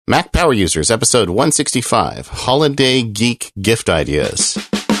Mac Power Users, episode 165, Holiday Geek Gift Ideas.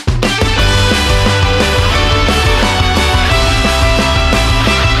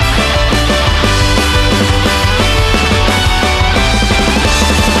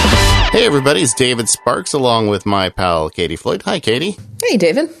 Hey everybody, it's David Sparks along with my pal Katie Floyd. Hi Katie. Hey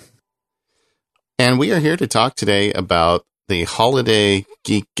David. And we are here to talk today about the Holiday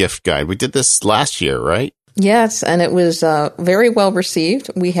Geek Gift Guide. We did this last year, right? Yes, and it was very well received.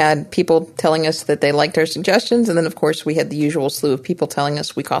 We had people telling us that they liked our suggestions, and then of course we had the usual slew of people telling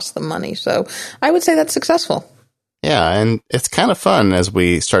us we cost them money. So I would say that's successful. Yeah, and it's kind of fun as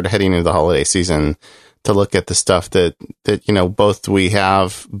we start heading into the holiday season to look at the stuff that both we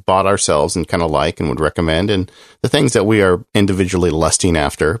have bought ourselves and kind of like and would recommend, and the things that we are individually lusting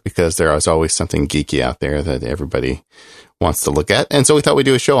after, because there is always something geeky out there that everybody wants to look at. And so we thought we'd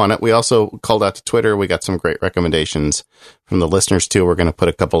do a show on it. We also called out to Twitter. We got some great recommendations from the listeners too. We're going to put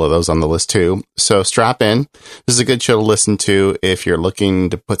a couple of those on the list too. So strap in. This is a good show to listen to if you're looking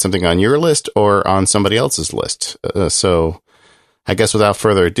to put something on your list or on somebody else's list. So I guess without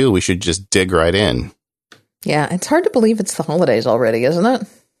further ado, we should just dig right in. Yeah, it's hard to believe it's the holidays already, isn't it?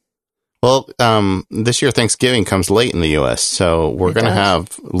 Well, this year Thanksgiving comes late in the U.S., so we're going to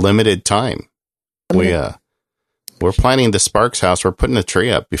have limited time. We're planning the Sparks house. We're putting a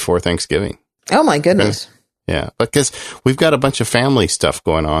tree up before Thanksgiving. Oh, my goodness. Yeah, because we've got a bunch of family stuff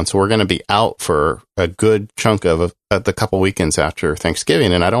going on, so we're going to be out for a good chunk of the couple weekends after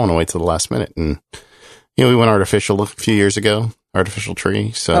Thanksgiving, and I don't want to wait till the last minute. And, we went artificial a few years ago, artificial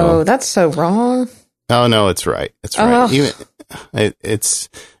tree. So. Oh, that's so wrong. Oh, no, it's right. It's right. It's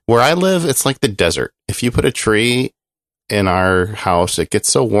where I live, it's like the desert. If you put a tree in our house, it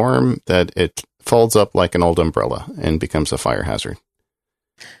gets so warm that it folds up like an old umbrella and becomes a fire hazard.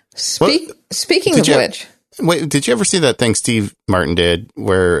 Speaking of which. Wait, did you ever see that thing Steve Martin did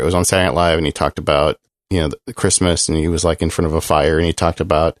where it was on Saturday Night Live and he talked about, the Christmas, and he was like in front of a fire and he talked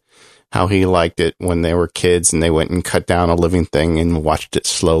about how he liked it when they were kids and they went and cut down a living thing and watched it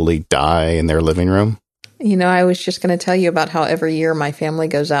slowly die in their living room? I was just going to tell you about how every year my family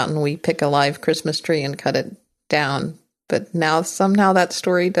goes out and we pick a live Christmas tree and cut it down. But now somehow that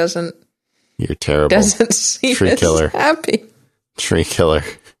story doesn't. You're terrible. Doesn't seem tree killer. Happy. Tree killer.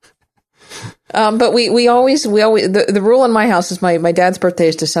 But we always the rule in my house is my dad's birthday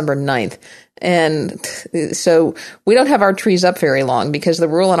is December 9th. And so we don't have our trees up very long because the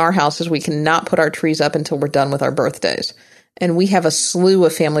rule in our house is we cannot put our trees up until we're done with our birthdays. And we have a slew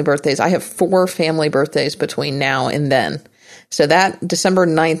of family birthdays. I have 4 family birthdays between now and then. So that December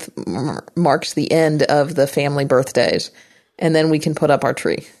 9th marks the end of the family birthdays. And then we can put up our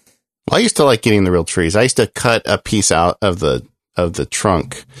tree. Well, I used to like getting the real trees. I used to cut a piece out of the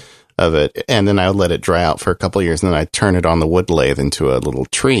trunk of it, and then I would let it dry out for a couple of years, and then I'd turn it on the wood lathe into a little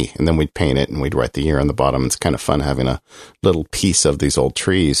tree, and then we'd paint it, and we'd write the year on the bottom. It's kind of fun having a little piece of these old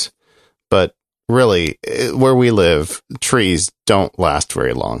trees. But really, where we live, trees don't last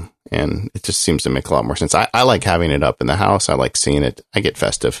very long, and it just seems to make a lot more sense. I like having it up in the house. I like seeing it. I get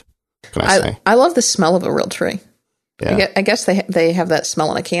festive, can I say. I love the smell of a real tree. Yeah. I guess they have that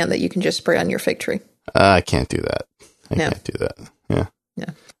smell in a can that you can just spray on your fig tree. I can't do that. I can't do that. Yeah.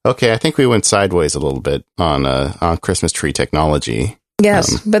 Okay, I think we went sideways a little bit on Christmas tree technology.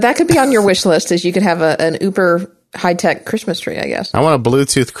 Yes, but that could be on your wish list, as you could have an uber high-tech Christmas tree, I guess. I want a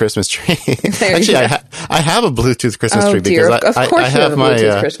Bluetooth Christmas tree. Actually, I have a Bluetooth Christmas tree because I have my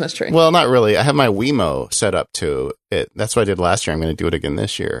Bluetooth Christmas tree. Well, not really. I have my Wemo set up to it. That's what I did last year. I'm going to do it again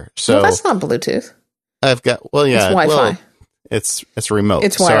this year. So well, that's not Bluetooth. I've got it's Wi-Fi. Well, it's remote.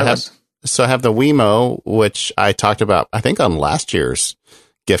 It's wireless. So I have the Wemo, which I talked about, I think, on last year's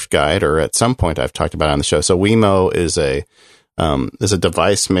gift guide, or at some point I've talked about it on the show. So Wemo is a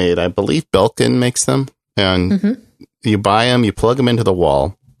device made, I believe Belkin makes them, and you buy them, you plug them into the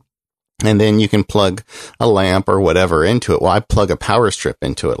wall, and then you can plug a lamp or whatever into it. Well, I plug a power strip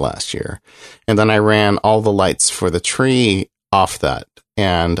into it last year, and then I ran all the lights for the tree off that,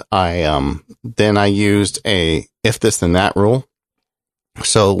 and I used a if this then that rule.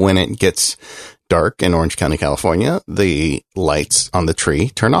 So when it gets dark in Orange County, California, the lights on the tree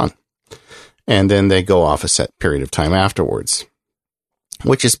turn on, and then they go off a set period of time afterwards,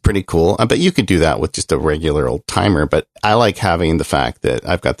 which is pretty cool. But you could do that with just a regular old timer. But I like having the fact that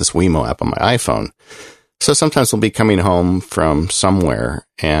I've got this Wemo app on my iPhone. So sometimes we'll be coming home from somewhere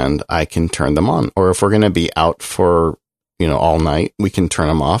and I can turn them on. Or if we're going to be out for, all night, we can turn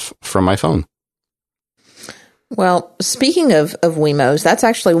them off from my phone. Well, speaking of Wemos, that's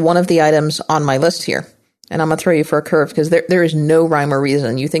actually one of the items on my list here. And I'm going to throw you for a curve because there is no rhyme or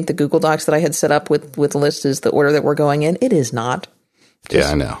reason. You think the Google Docs that I had set up with lists is the order that we're going in? It is not.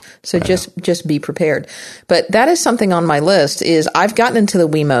 I know. So just be prepared. But that is something on my list. Is I've gotten into the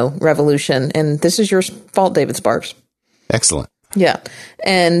Wemo revolution, and this is your fault, David Sparks. Excellent. Yeah.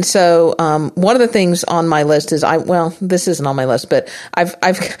 And so, one of the things on my list is this isn't on my list, but I've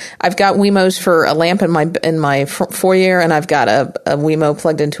got Wemos for a lamp in my foyer, and I've got a Wemo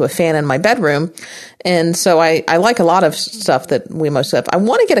plugged into a fan in my bedroom. And so I like a lot of stuff that Wemo stuff. I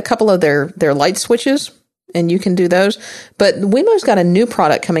want to get a couple of their light switches, and you can do those. But Wemo's got a new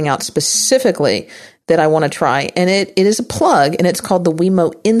product coming out specifically that I want to try, and it is a plug, and it's called the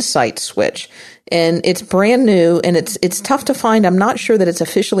Wemo Insight Switch. And it's brand new, and it's tough to find. I'm not sure that it's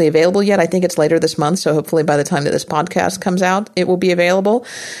officially available yet. I think it's later this month, so hopefully by the time that this podcast comes out, it will be available.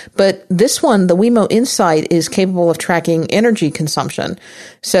 But this one, the Wemo Insight, is capable of tracking energy consumption.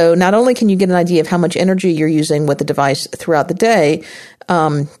 So not only can you get an idea of how much energy you're using with the device throughout the day,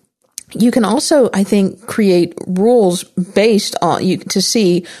 you can also, I think, create rules based on to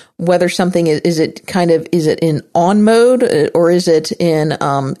see whether something is it in on mode, or is it in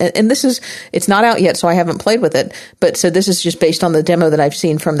and it's not out yet, so I haven't played with it. But so this is just based on the demo that I've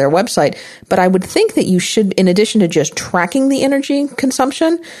seen from their website. But I would think that you should, in addition to just tracking the energy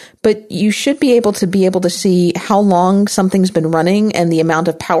consumption, but you should be able to see how long something's been running and the amount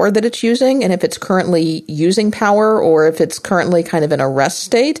of power that it's using, and if it's currently using power or if it's currently kind of in a rest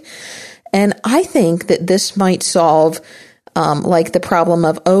state. And I think that this might solve like the problem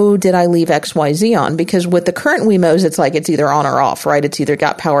of, did I leave XYZ on? Because with the current Wemos, it's like it's either on or off, right? It's either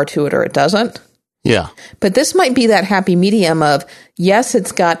got power to it or it doesn't. Yeah. But this might be that happy medium of, yes,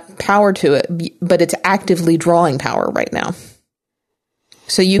 it's got power to it, but it's actively drawing power right now.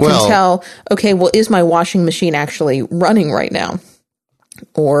 So you can tell, okay, well, is my washing machine actually running right now?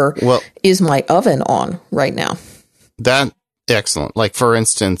 Or is my oven on right now? Excellent. Like, for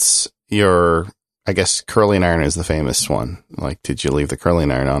instance, I guess curling iron is the famous one. Like, did you leave the curling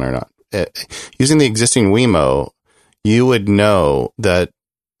iron on or not? Using the existing Wemo, you would know that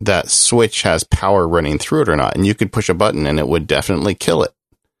switch has power running through it or not, and you could push a button and it would definitely kill it.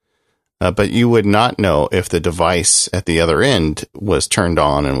 But you would not know if the device at the other end was turned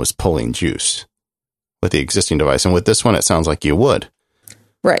on and was pulling juice with the existing device. And with this one, it sounds like you would.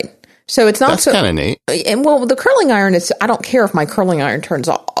 Right. So it's not That's kind of neat. And the curling iron is, I don't care if my curling iron turns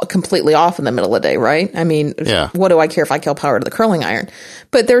completely off in the middle of the day, right? I mean, What do I care if I kill power to the curling iron?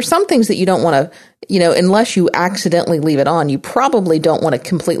 But there are some things that you don't want to, unless you accidentally leave it on, you probably don't want to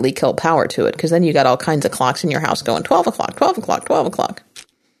completely kill power to it, because then you got all kinds of clocks in your house going 12 o'clock, 12 o'clock, 12 o'clock.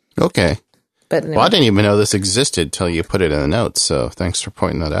 Okay. But anyway. Well, I didn't even know this existed till you put it in the notes, so thanks for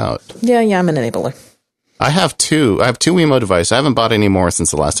pointing that out. Yeah, I'm an enabler. I have two Wemo devices. I haven't bought any more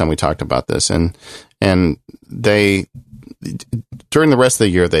since the last time we talked about this. And they, during the rest of the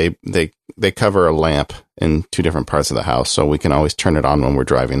year, they cover a lamp in two different parts of the house, so we can always turn it on when we're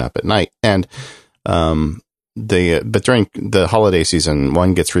driving up at night. And, but during the holiday season,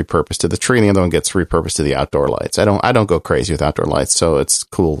 one gets repurposed to the tree and the other one gets repurposed to the outdoor lights. I don't go crazy with outdoor lights, so it's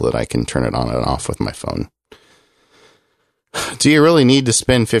cool that I can turn it on and off with my phone. Do you really need to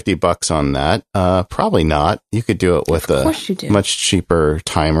spend $50 on that? Probably not. You could do it with a much cheaper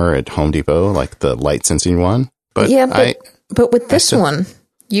timer at Home Depot, like the light sensing one. But but with this one,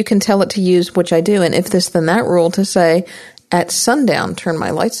 you can tell it to use, which I do, and if this then that rule to say, at sundown, turn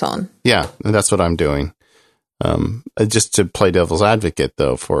my lights on. Yeah, that's what I'm doing. Just to play devil's advocate,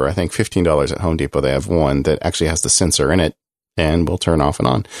 though, for I think $15 at Home Depot, they have one that actually has the sensor in it and will turn off and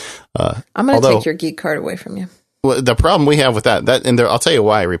on. I'm going to take your geek card away from you. Well, the problem we have with that, and I'll tell you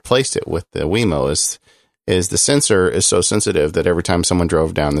why I replaced it with the Wemo is the sensor is so sensitive that every time someone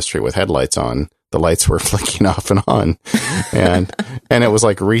drove down the street with headlights on, the lights were flicking off and on, and it was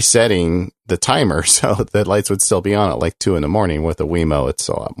like resetting the timer so the lights would still be on at like 2 a.m. With a Wemo, it's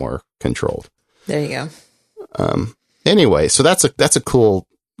a lot more controlled. There you go. Anyway, so that's a cool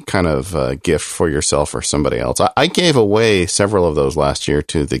kind of gift for yourself or somebody else. I gave away several of those last year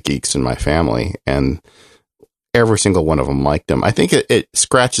to the geeks in my family, and every single one of them liked them. I think it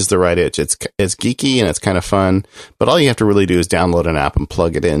scratches the right itch. It's geeky and it's kind of fun, but all you have to really do is download an app and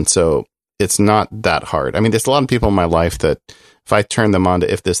plug it in. So it's not that hard. I mean, there's a lot of people in my life that if I turn them on to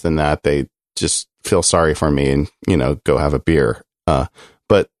If This Then That, they just feel sorry for me and, go have a beer.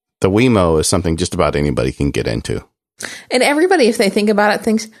 But the Wemo is something just about anybody can get into. And everybody, if they think about it,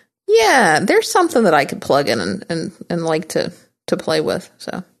 thinks, yeah, there's something that I could plug in and like to play with.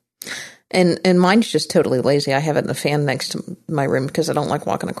 So. And mine's just totally lazy. I have it in the fan next to my room because I don't like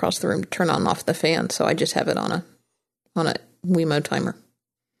walking across the room to turn on and off the fan. So I just have it on a Wemo timer.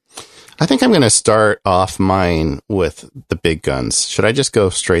 I think I'm going to start off mine with the big guns. Should I just go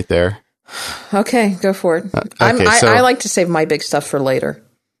straight there? Okay, go for it. I like to save my big stuff for later.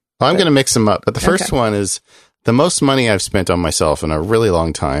 Well, I'm going to mix them up. But the first one is the most money I've spent on myself in a really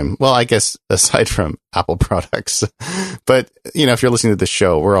long time. Well, I guess aside from Apple products. But, if you're listening to the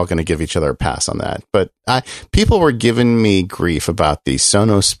show, we're all going to give each other a pass on that. But people were giving me grief about these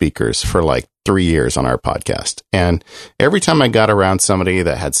Sonos speakers for like 3 years on our podcast. And every time I got around somebody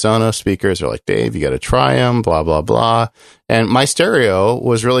that had Sonos speakers, they're like, Dave, you got to try them, blah, blah, blah. And my stereo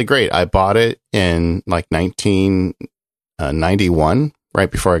was really great. I bought it in like 1991, right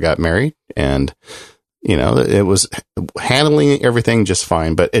before I got married. And, it was handling everything just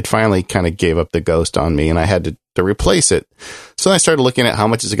fine, but it finally kind of gave up the ghost on me and I had to replace it. So I started looking at how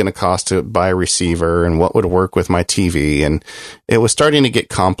much is it going to cost to buy a receiver and what would work with my TV. And it was starting to get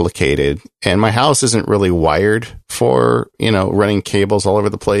complicated and my house isn't really wired for, running cables all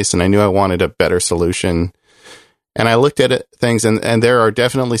over the place. And I knew I wanted a better solution. And I looked at things and there are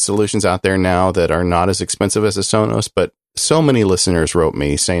definitely solutions out there now that are not as expensive as a Sonos, but so many listeners wrote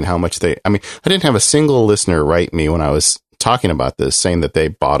me saying how much I didn't have a single listener write me when I was talking about this saying that they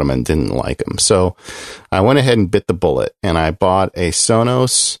bought them and didn't like them. So I went ahead and bit the bullet and I bought a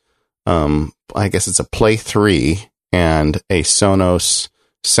Sonos, I guess it's a Play 3 and a Sonos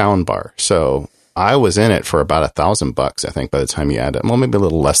soundbar. So I was in it for about $1,000, I think, by the time you add it. Well, maybe a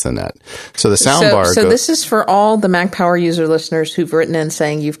little less than that. So the soundbar. So this is for all the Mac Power user listeners who've written in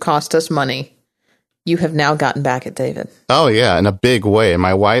saying you've cost us money. You have now gotten back at David. Oh, yeah, in a big way. And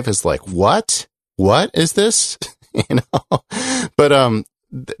my wife is like, what? What is this? But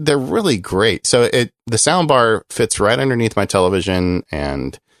they're really great. So the soundbar fits right underneath my television,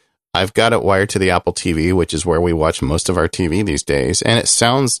 and I've got it wired to the Apple TV, which is where we watch most of our TV these days. And it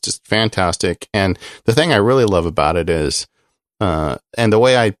sounds just fantastic. And the thing I really love about it is, and the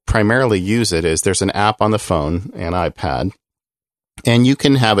way I primarily use it is there's an app on the phone and iPad, and you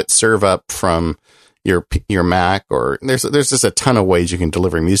can have it serve up from your Mac, or there's just a ton of ways you can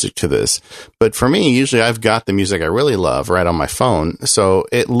deliver music to this. But for me, usually I've got the music I really love right on my phone. So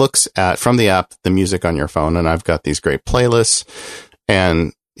it looks at, from the app, the music on your phone. And I've got these great playlists.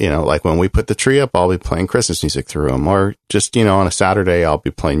 And, like when we put the tree up, I'll be playing Christmas music through them, or just, on a Saturday, I'll be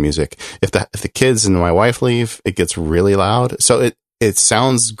playing music. If the kids and my wife leave, it gets really loud. So it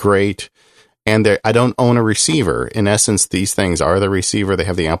sounds great. And I don't own a receiver. In essence, these things are the receiver. They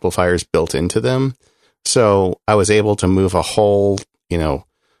have the amplifiers built into them. So I was able to move a whole,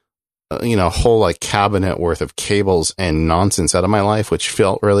 whole like cabinet worth of cables and nonsense out of my life, which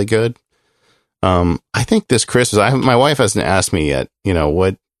felt really good. I think this Christmas, my wife hasn't asked me yet,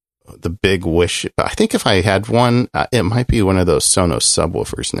 what the big wish. I think if I had one, it might be one of those Sonos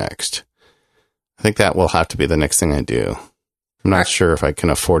subwoofers next. I think that will have to be the next thing I do. I'm not sure if I can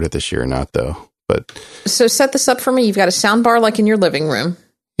afford it this year or not, though. But so set this up for me. You've got a sound bar like in your living room.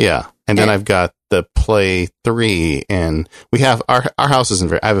 Yeah. And then I've got the Play 3, and we have our house isn't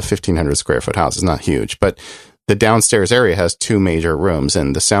very, I have a 1,500 square foot house. It's not huge, but the downstairs area has 2 major rooms,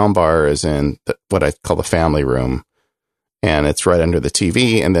 and the sound bar is in what I call the family room, and it's right under the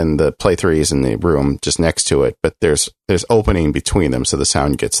TV. And then the Play 3 is in the room just next to it, but there's opening between them so the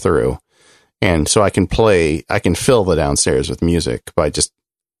sound gets through. And so I can fill the downstairs with music by just,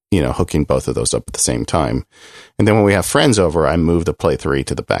 hooking both of those up at the same time. And then when we have friends over, I move the Play 3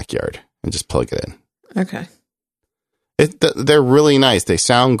 to the backyard and just plug it in. Okay. They're really nice. They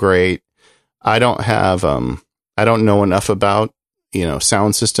sound great. I don't know enough about,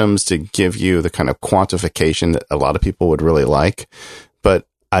 sound systems to give you the kind of quantification that a lot of people would really like. But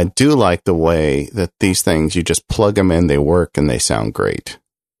I do like the way that these things, you just plug them in, they work, and they sound great.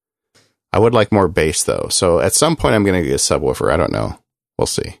 I would like more bass, though. So at some point, I'm going to get a subwoofer. I don't know. We'll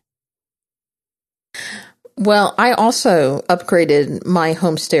see. Well, I also upgraded my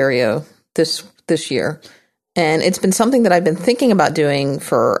home stereo this year, and it's been something that I've been thinking about doing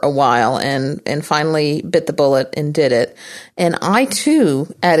for a while, and finally bit the bullet and did it. And I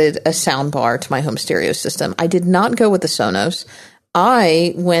too added a sound bar to my home stereo system. I did not go with the Sonos.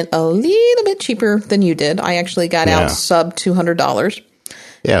 I went a little bit cheaper than you did. I actually got out sub $200.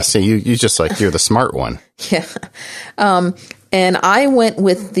 Yeah, so you just you're the smart one. Yeah. And I went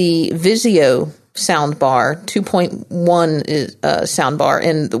with the Vizio soundbar, 2.1 is soundbar.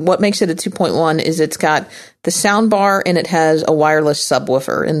 And what makes it a 2.1 is it's got the soundbar and it has a wireless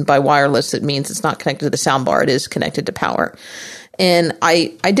subwoofer. And by wireless, it means it's not connected to the soundbar. It is connected to power. And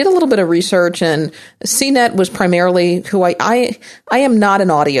I did a little bit of research, and CNET was primarily who I am not an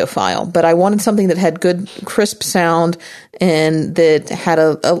audiophile, but I wanted something that had good, crisp sound and that had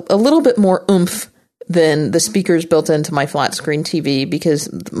a little bit more oomph than the speakers built into my flat screen TV, because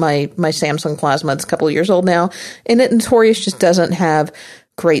my Samsung Plasma, it's a couple of years old now, and it notorious just doesn't have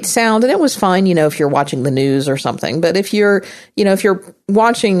great sound, and it was fine, if you're watching the news or something. But if you're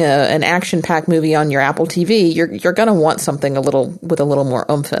watching an action-packed movie on your Apple TV, you're going to want something with a little more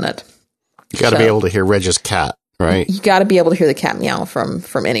oomph in it. You got to be able to hear Reg's cat, right? You got to be able to hear the cat meow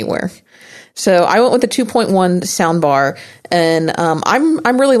from anywhere. So I went with the 2.1 soundbar, and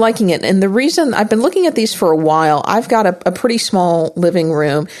I'm really liking it. And the reason I've been looking at these for a while, I've got a pretty small living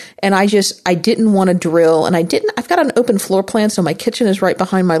room, and I didn't want to drill, and I've got an open floor plan, so my kitchen is right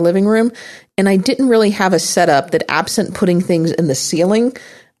behind my living room, and I didn't really have a setup that, absent putting things in the ceiling,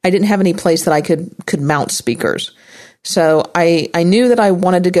 I didn't have any place that I could mount speakers. So I knew that I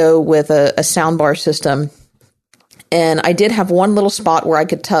wanted to go with a soundbar system. And I did have one little spot where I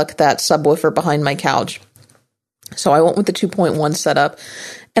could tuck that subwoofer behind my couch. So I went with the 2.1 setup.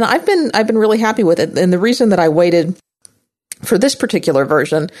 And I've been really happy with it. And the reason that I waited for this particular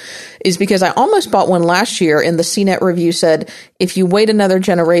version is because I almost bought one last year, and the CNET review said, if you wait another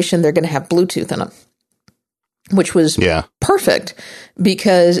generation, they're going to have Bluetooth in them. Which was perfect,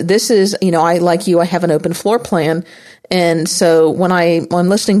 because this is, I have an open floor plan. And so when I'm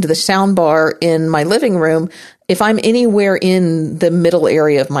listening to the sound bar in my living room, if I'm anywhere in the middle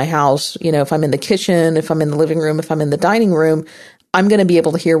area of my house, if I'm in the kitchen, if I'm in the living room, if I'm in the dining room, I'm going to be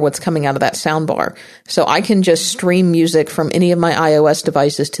able to hear what's coming out of that sound bar. So I can just stream music from any of my iOS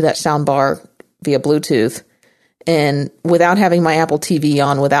devices to that sound bar via Bluetooth. And without having my Apple TV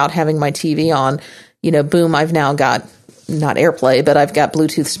on, without having my TV on, boom, I've now got not AirPlay, but I've got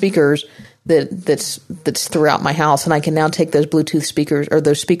Bluetooth speakers that's throughout my house, and I can now take those Bluetooth speakers, or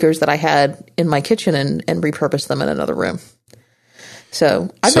those speakers that I had in my kitchen, and repurpose them in another room.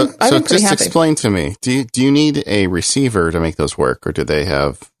 So I've been pretty happy. Just explain to me, do you need a receiver to make those work, or do they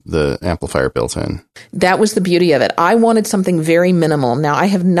have the amplifier built in? That was the beauty of it. I wanted something very minimal. Now, I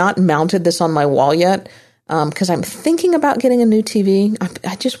have not mounted this on my wall yet, because I'm thinking about getting a new TV.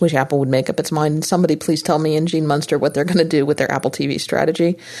 I just wish Apple would make up its mind. Somebody please tell me and Gene Munster what they're going to do with their Apple TV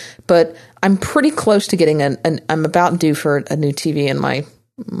strategy. But I'm pretty close to getting I'm about due for a new TV in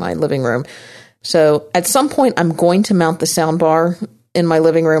my living room. So at some point, I'm going to mount the soundbar in my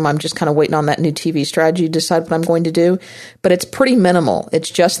living room. I'm just kind of waiting on that new TV strategy to decide what I'm going to do. But it's pretty minimal. It's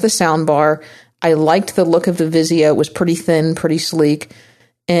just the soundbar. I liked the look of the Vizio. It was pretty thin, pretty sleek.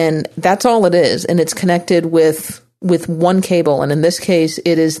 And that's all it is. And it's connected with one cable. And in this case,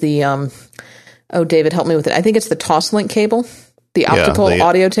 it is the, David, help me with it. I think it's the Toslink cable, the optical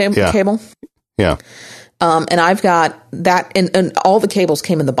audio cable. Yeah. And I've got that, and all the cables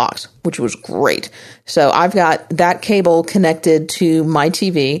came in the box, which was great. So I've got that cable connected to my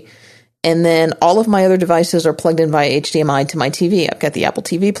TV. And then all of my other devices are plugged in via HDMI to my TV. I've got the Apple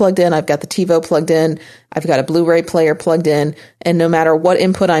TV plugged in. I've got the TiVo plugged in. I've got a Blu-ray player plugged in. And no matter what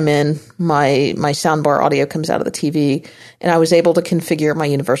input I'm in, my soundbar audio comes out of the TV. And I was able to configure my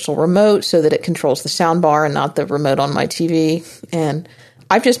universal remote so that it controls the soundbar and not the remote on my TV. And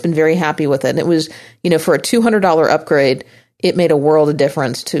I've just been very happy with it. And it was, for a $200 upgrade, it made a world of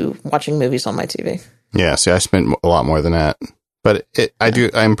difference to watching movies on my TV. Yeah, see, I spent a lot more than that. But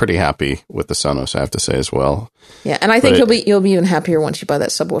I'm pretty happy with the Sonos, I have to say, as well. Yeah, and I think you'll be even happier once you buy that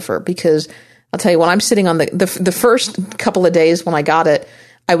subwoofer, because I'll tell you, when I'm sitting on the first couple of days when I got it,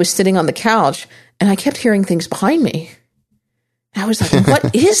 I was sitting on the couch and I kept hearing things behind me. I was like,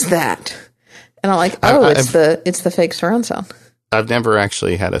 "What is that?" And I'm like, "Oh, it's the fake surround sound." I've never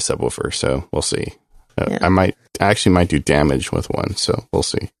actually had a subwoofer, so we'll see. I might do damage with one, so we'll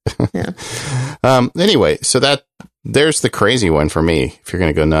see. Yeah. Anyway, so there's the crazy one for me. If you're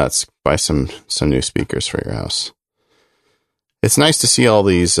going to go nuts, buy some new speakers for your house. It's nice to see all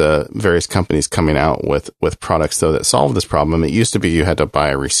these various companies coming out with products, though, that solve this problem. It used to be you had to buy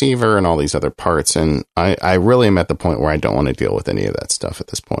a receiver and all these other parts, and I really am at the point where I don't want to deal with any of that stuff at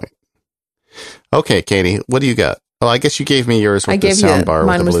this point. Okay, Katie, what do you got? Well, I guess you gave me yours with the soundbar with the Bluetooth.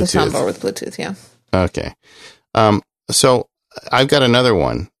 Mine was the soundbar with Bluetooth, yeah. Okay. So I've got another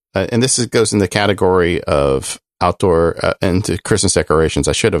one, and this goes in the category of outdoor into Christmas decorations.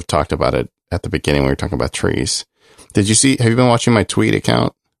 I should have talked about it at the beginning when we were talking about trees. Have you been watching my tweet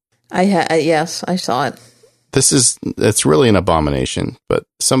account? Yes, I saw it. It's really an abomination, but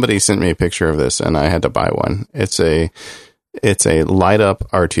somebody sent me a picture of this and I had to buy one. It's a light up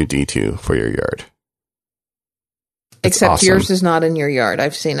R2-D2 for your yard. Except awesome. Yours is not in your yard.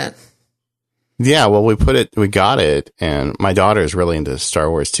 I've seen it. Yeah, well, we got it, and my daughter is really into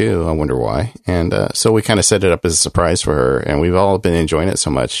Star Wars too. I wonder why. And so we kind of set it up as a surprise for her, and we've all been enjoying it so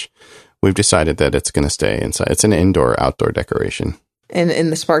much. We've decided that it's going to stay inside. It's an indoor-outdoor decoration. And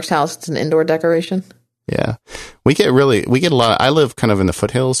in the Sparks house, it's an indoor decoration? Yeah. We get a lot. I live kind of in the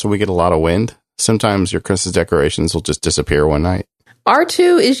foothills, so we get a lot of wind. Sometimes your Christmas decorations will just disappear one night.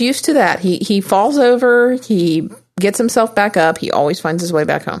 R2 is used to that. He falls over, he gets himself back up, he always finds his way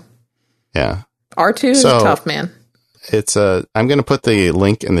back home. Yeah. R2 is tough, man. It's I'm going to put the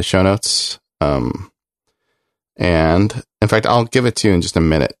link in the show notes. And in fact, I'll give it to you in just a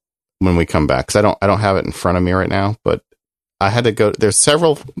minute when we come back, because I don't have it in front of me right now, but I had to go. There's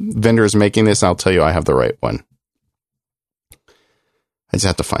several vendors making this, and I'll tell you I have the right one. I just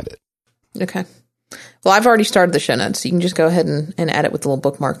have to find it. Okay. Well, I've already started the show notes, so you can just go ahead and add it with the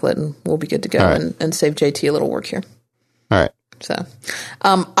little bookmarklet, and we'll be good to go, right, and save JT a little work here. All right. So,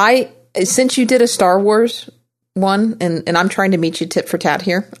 since you did a Star Wars one, and I'm trying to meet you tit for tat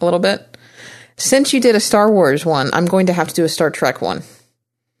here a little bit. Since you did a Star Wars one, I'm going to have to do a Star Trek one.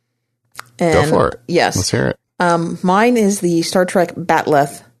 And, go for it. Yes. Let's hear it. Mine is the Star Trek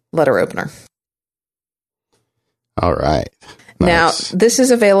Bat'leth letter opener. All right. Nice. Now, this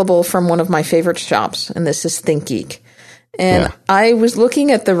is available from one of my favorite shops, and this is ThinkGeek. And I was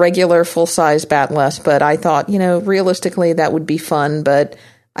looking at the regular full-size Bat'leth, but I thought, realistically, that would be fun, but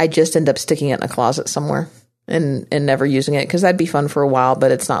I just end up sticking it in a closet somewhere and never using it, because that'd be fun for a while,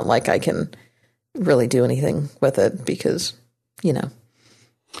 but it's not like I can really do anything with it because,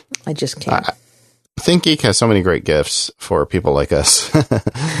 I just can't. ThinkGeek has so many great gifts for people like us.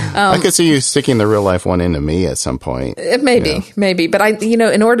 I could see you sticking the real life one into me at some point. Maybe. But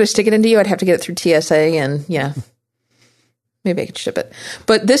in order to stick it into you, I'd have to get it through TSA, and maybe I could ship it.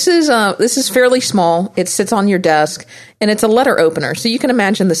 But this is fairly small. It sits on your desk, and it's a letter opener. So you can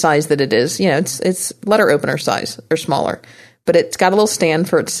imagine the size that it is. It's letter opener size or smaller. But it's got a little stand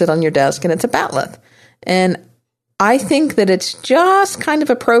for it to sit on your desk, and it's a Bat'leth. And I think that it's just kind of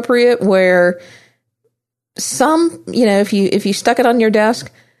appropriate where some, if you stuck it on your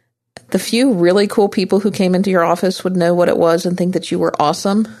desk, the few really cool people who came into your office would know what it was and think that you were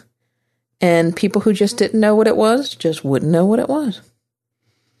awesome. And people who just didn't know what it was just wouldn't know what it was.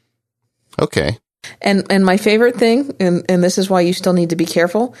 Okay. And my favorite thing, and this is why you still need to be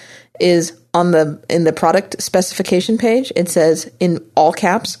careful, is in the product specification page, it says in all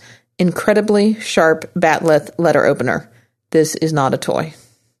caps, incredibly sharp Bat'leth letter opener. This is not a toy.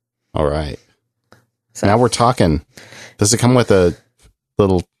 All right. So now we're talking. Does it come with a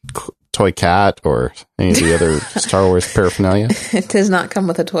little toy cat or any of the other Star Wars paraphernalia? It does not come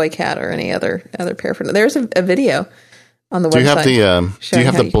with a toy cat or any other paraphernalia. There's a video on the website. Do you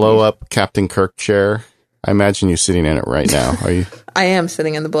have the blow up Captain Kirk chair? I imagine you sitting in it right now. Are you? I am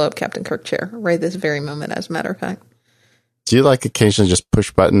sitting in the blow up Captain Kirk chair right this very moment, as a matter of fact. Do you occasionally just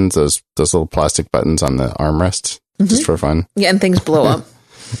push buttons, those little plastic buttons on the armrest, just for fun? Yeah, and things blow up.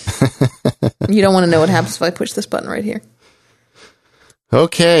 You don't want to know what happens if I push this button right here.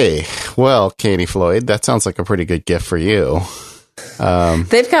 Okay. Well, Katie Floyd, that sounds like a pretty good gift for you.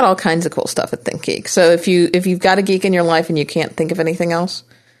 They've got all kinds of cool stuff at ThinkGeek. So if you've got a geek in your life and you can't think of anything else,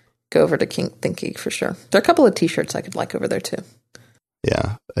 go over to ThinkGeek for sure. There are a couple of t-shirts I could like over there too.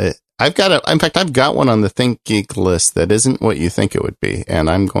 Yeah. I've got one on the ThinkGeek list that isn't what you think it would be,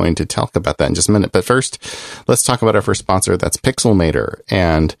 and I'm going to talk about that in just a minute. But first, let's talk about our first sponsor. That's Pixelmator.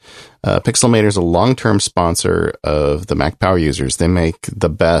 And Pixelmator is a long-term sponsor of the Mac Power Users. They make the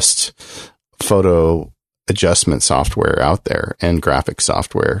best photo adjustment software out there and graphics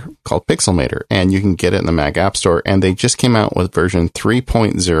software called Pixelmator, and you can get it in the Mac App Store. And they just came out with version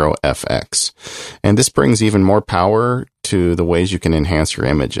 3.0 FX, and this brings even more power to the ways you can enhance your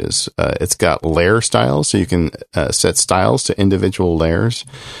images. It's got layer styles, so you can set styles to individual layers.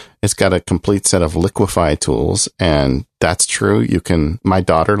 It's got a complete set of liquify tools, and that's true. My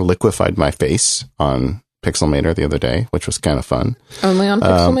daughter liquefied my face on Pixelmator the other day, which was kind of fun. Only on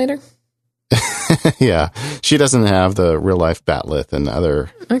Pixelmator? Yeah, she doesn't have the real life Bat'leth and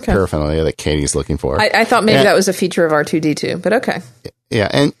other paraphernalia that Katie's looking for. I thought maybe that was a feature of R2D2, but okay. Yeah,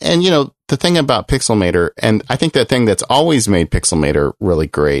 and the thing about Pixelmator, and I think the thing that's always made Pixelmator really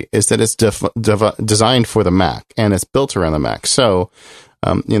great, is that it's designed for the Mac and it's built around the Mac. So,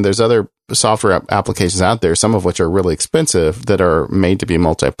 there's other software applications out there, some of which are really expensive, that are made to be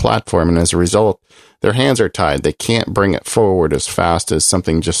multi-platform, and as a result, their hands are tied. They can't bring it forward as fast as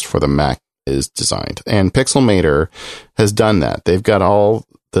something just for the Mac is designed. And Pixelmator has done that. They've got all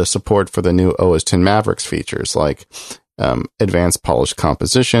the support for the new OS X Mavericks features, like advanced polished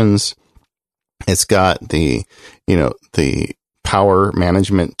compositions. It's got the power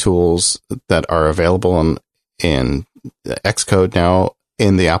management tools that are available in Xcode now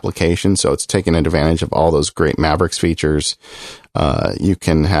in the application. So it's taking advantage of all those great Mavericks features. You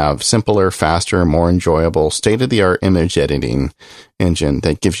can have simpler, faster, more enjoyable, state-of-the-art image editing engine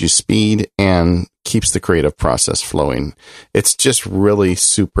that gives you speed and keeps the creative process flowing. It's just really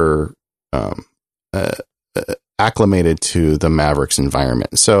super. I acclimated to the Mavericks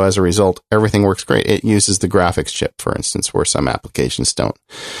environment. So as a result, everything works great. It uses the graphics chip, for instance, where some applications don't.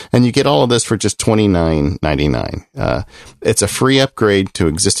 And you get all of this for just $29.99. It's a free upgrade to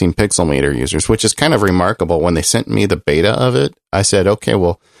existing Pixelmator users, which is kind of remarkable. When they sent me the beta of it, I said, okay,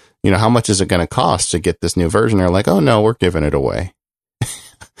 well, how much is it going to cost to get this new version? They're like, oh no, we're giving it away.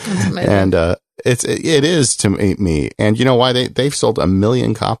 And, it is to me. And you know why? They've sold 1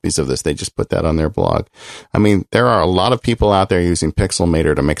 million copies of this. They just put that on their blog. I mean, there are a lot of people out there using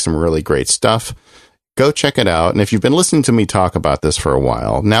Pixelmator to make some really great stuff. Go check it out. And if you've been listening to me talk about this for a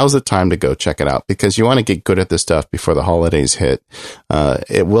while, now's the time to go check it out, because you want to get good at this stuff before the holidays hit.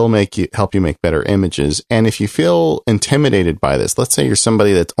 It will help you make better images. And if you feel intimidated by this, let's say you're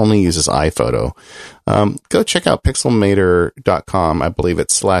somebody that only uses iPhoto, go check out pixelmator.com. I believe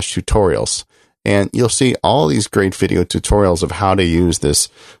it's /tutorials. And you'll see all these great video tutorials of how to use this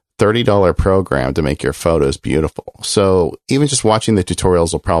 $30 program to make your photos beautiful. So even just watching the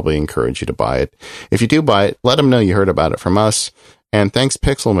tutorials will probably encourage you to buy it. If you do buy it, let them know you heard about it from us. And thanks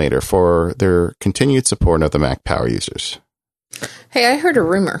Pixelmator for their continued support of the Mac Power users. Hey, I heard a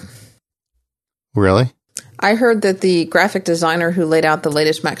rumor. Really? I heard that the graphic designer who laid out the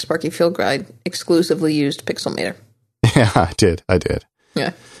latest Mac Sparky Field Guide exclusively used Pixelmator. Yeah, I did.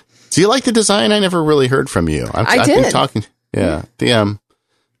 Yeah. Do you like the design? I never really heard from you. I've did. Been talking. Yeah.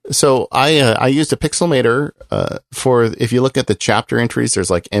 So I used a Pixelmator for, if you look at the chapter entries, there's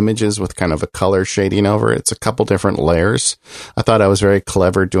like images with kind of a color shading over it. It's a couple different layers. I thought I was very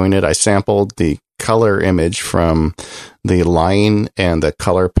clever doing it. I sampled the color image from the line and the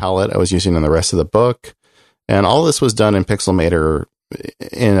color palette I was using in the rest of the book. And all this was done in Pixelmator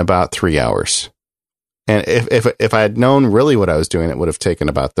in about 3 hours. And if I had known really what I was doing, it would have taken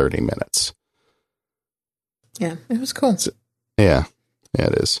about 30 minutes. Yeah, it was cool. Yeah,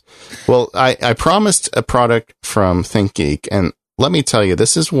 it is. Well, I promised a product from ThinkGeek, and let me tell you,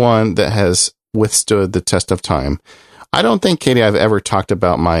 this is one that has withstood the test of time. I don't think, Katie, I've ever talked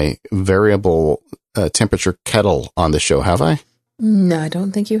about my variable temperature kettle on the show, have I? No, I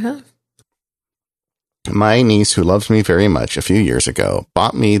don't think you have. My niece, who loves me very much, a few years ago,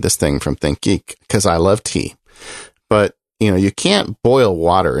 bought me this thing from ThinkGeek because I love tea. But, you can't boil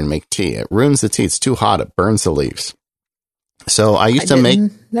water and make tea. It ruins the tea. It's too hot. It burns the leaves. So I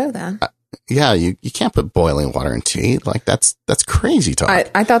didn't know that. Yeah, you can't put boiling water in tea. Like, that's crazy talk.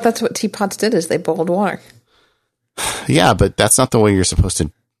 I thought that's what teapots did, is they boiled water. Yeah, but that's not the way you're supposed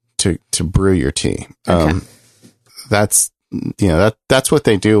to brew your tea. Okay. That's what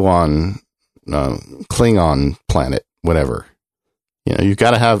they do on Klingon planet, whatever. You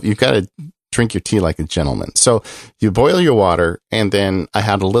gotta drink your tea like a gentleman. So you boil your water, and then I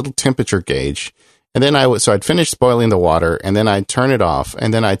had a little temperature gauge, and then I'd finish boiling the water, and then I'd turn it off,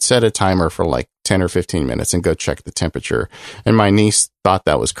 and then I'd set a timer for like 10 or 15 minutes and go check the temperature. And my niece thought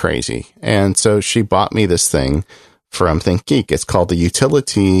that was crazy. And so she bought me this thing from ThinkGeek. It's called the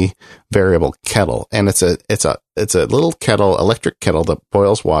Utility Variable Kettle. And it's a little kettle, electric kettle that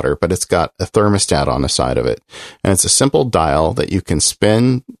boils water, but it's got a thermostat on the side of it. And it's a simple dial that you can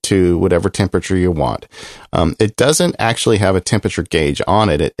spin to whatever temperature you want. It doesn't actually have a temperature gauge on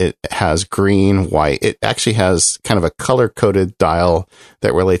it. It has green, white. It actually has kind of a color-coded dial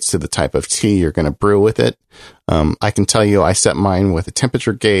that relates to the type of tea you're going to brew with it. I can tell you I set mine with a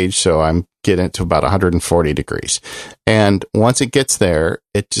temperature gauge, so I'm getting it to about 140 degrees. And once it gets there,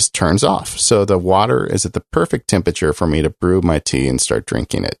 it just turns off. So the water is at the perfect temperature for me to brew my tea and start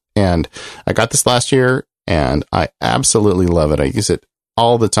drinking it. And I got this last year, and I absolutely love it. I use it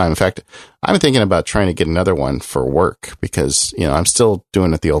all the time. In fact, I'm thinking about trying to get another one for work because, I'm still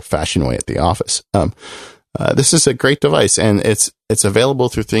doing it the old-fashioned way at the office. This is a great device, and it's available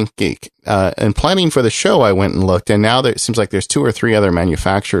through ThinkGeek. And planning for the show, I went and looked, and now it seems like there's 2 or 3 other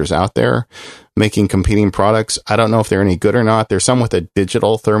manufacturers out there making competing products. I don't know if they're any good or not. There's some with a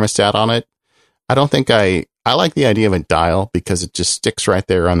digital thermostat on it. I don't think I like the idea of a dial because it just sticks right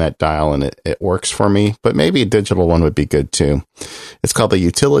there on that dial, and it works for me. But maybe a digital one would be good too. It's called the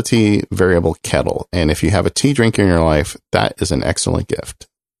Utility Variable Kettle, and if you have a tea drinker in your life, that is an excellent gift.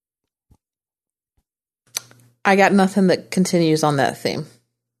 I got nothing that continues on that theme.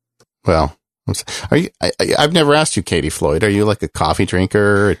 Well, I've never asked you, Katie Floyd. Are you like a coffee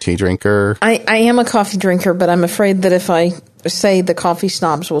drinker, a tea drinker? I am a coffee drinker, but I'm afraid that if I say the coffee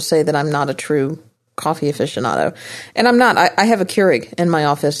snobs will say that I'm not a true coffee aficionado. And I'm not. I have a Keurig in my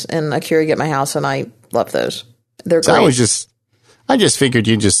office and a Keurig at my house, and I love those. They're great. I just figured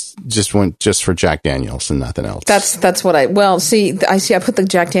you just went just for Jack Daniels and nothing else. That's what I put the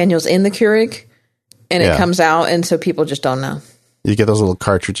Jack Daniels in the Keurig. And it comes out, and so people just don't know. You get those little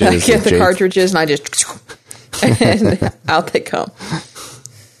cartridges. I get the cartridges, and I just... and out they come.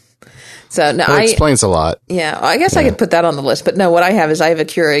 So no, it explains a lot. Yeah, I guess I could put that on the list. But no, what I have is I have a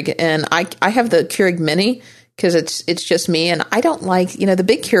Keurig, and I have the Keurig Mini because it's just me, and I don't like, the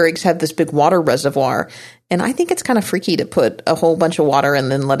big Keurigs have this big water reservoir, and I think it's kind of freaky to put a whole bunch of water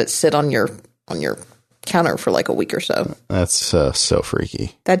and then let it sit on your counter for like a week or so. That's so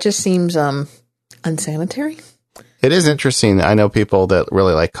freaky. That just seems unsanitary. It is interesting. I know people that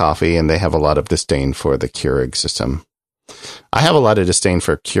really like coffee, and they have a lot of disdain for the Keurig system. I have a lot of disdain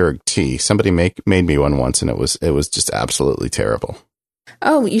for Keurig tea. Somebody made me one once, and it was just absolutely terrible.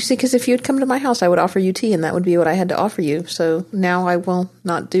 Oh, you see, because if you had come to my house, I would offer you tea, and that would be what I had to offer you. So now I will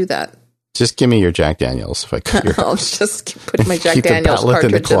not do that. Just give me your Jack Daniels if I could. I'll just put my Jack Keep Daniels the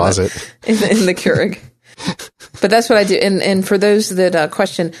cartridge in the closet in the Keurig. But that's what I do. And for those that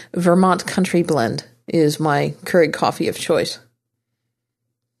question, Vermont Country Blend is my Keurig coffee of choice.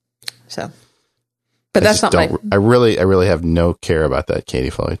 So, but that's not my. I really have no care about that, Katie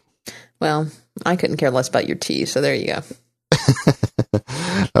Floyd. Well, I couldn't care less about your tea, so there you go.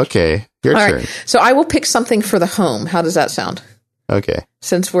 Okay, your turn. Right. So I will pick something for the home. How does that sound? Okay.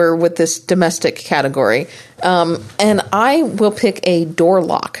 Since we're with this domestic category. And I will pick a door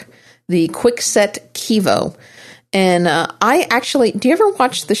lock, the Kwikset Kevo. And I actually, do you ever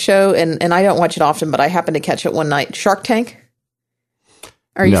watch the show? And I don't watch it often, but I happened to catch it one night. Shark Tank?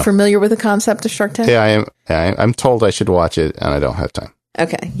 Are you familiar with the concept of Shark Tank? Yeah, I am. I'm told I should watch it, and I don't have time.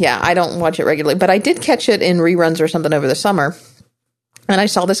 Okay. Yeah, I don't watch it regularly, but I did catch it in reruns or something over the summer. And I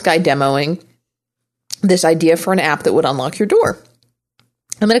saw this guy demoing this idea for an app that would unlock your door.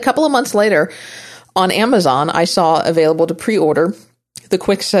 And then a couple of months later, on Amazon, I saw available to pre-order the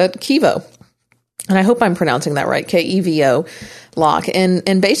Kwikset Kevo. And I hope I'm pronouncing that right, Kevo lock.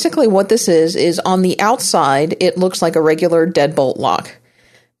 And basically what this is on the outside, it looks like a regular deadbolt lock.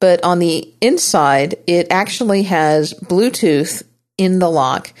 But on the inside, it actually has Bluetooth in the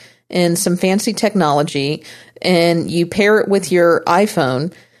lock and some fancy technology. And you pair it with your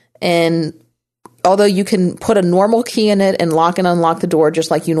iPhone, and although you can put a normal key in it and lock and unlock the door just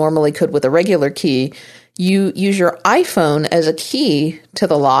like you normally could with a regular key, you use your iPhone as a key to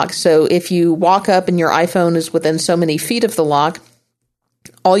the lock. So if you walk up and your iPhone is within so many feet of the lock,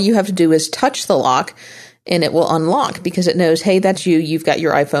 all you have to do is touch the lock and it will unlock because it knows, hey, that's you. You've got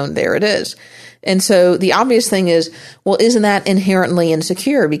your iPhone. There it is. And so the obvious thing is, well, isn't that inherently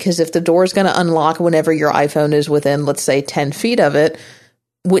insecure? Because if the door is going to unlock whenever your iPhone is within, let's say, 10 feet of it,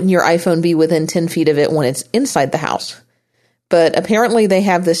 wouldn't your iPhone be within 10 feet of it when it's inside the house? But apparently they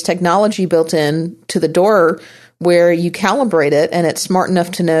have this technology built in to the door where you calibrate it and it's smart enough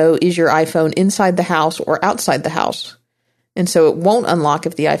to know, is your iPhone inside the house or outside the house? And so it won't unlock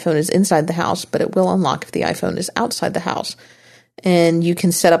if the iPhone is inside the house, but it will unlock if the iPhone is outside the house. And you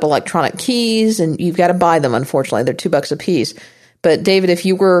can set up electronic keys, and you've got to buy them, unfortunately. They're $2 a piece. But David, if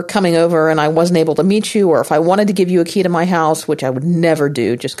you were coming over and I wasn't able to meet you, or if I wanted to give you a key to my house, which I would never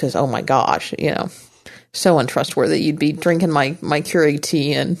do just because, oh my gosh, so untrustworthy. You'd be drinking my Keurig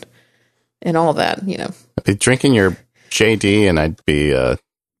tea and all that, I'd be drinking your JD, and I'd be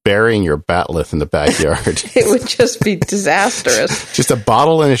burying your batleth in the backyard. It would just be disastrous. Just a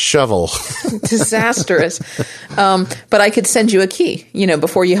bottle and a shovel. Disastrous. But I could send you a key,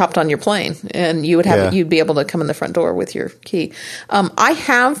 before you hopped on your plane, and you would have you'd be able to come in the front door with your key. I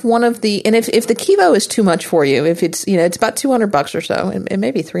have one of the, and if the Kevo is too much for you, if it's it's about $200 or so, it may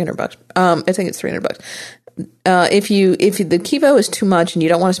be $300. I think it's $300. If the Kevo is too much and you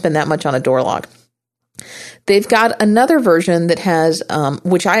don't want to spend that much on a door lock, they've got another version that has,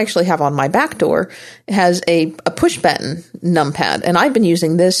 which I actually have on my back door, has a push button numpad. And I've been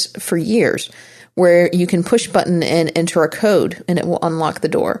using this for years, where you can push button and enter a code and it will unlock the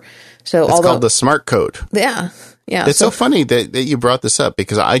door. So it's called the smart code. Yeah. Yeah. It's so funny that you brought this up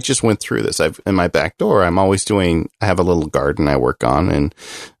because I just went through this. In my back door, I have a little garden I work on, and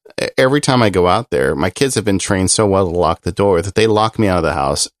every time I go out there, my kids have been trained so well to lock the door that they lock me out of the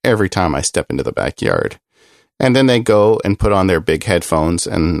house every time I step into the backyard. And then they go and put on their big headphones,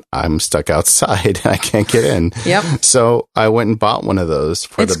 and I'm stuck outside and I can't get in. Yep. So I went and bought one of those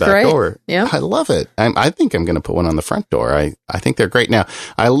for the back door. Yeah. I love it. I think I'm going to put one on the front door. I think they're great. Now,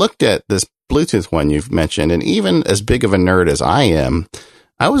 I looked at this Bluetooth one you've mentioned, and even as big of a nerd as I am,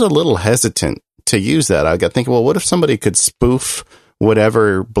 I was a little hesitant to use that. I got thinking, well, what if somebody could spoof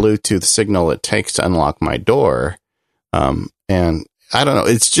whatever Bluetooth signal it takes to unlock my door? And I don't know.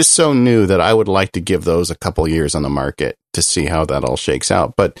 It's just so new that I would like to give those a couple years on the market to see how that all shakes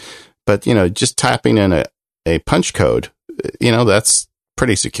out. But just tapping in a punch code, that's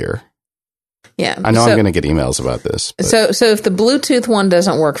pretty secure. Yeah. I know I'm going to get emails about this. But. So if the Bluetooth one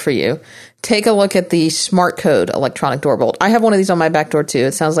doesn't work for you, take a look at the Smart Code electronic door bolt. I have one of these on my back door too.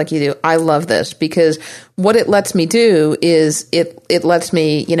 It sounds like you do. I love this because what it lets me do is it lets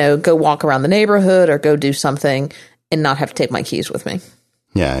me, go walk around the neighborhood or go do something and not have to take my keys with me.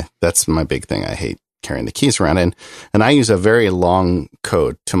 Yeah, that's my big thing. I hate carrying the keys around. And I use a very long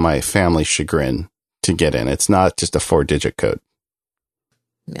code to my family's chagrin to get in. It's not just a 4-digit code.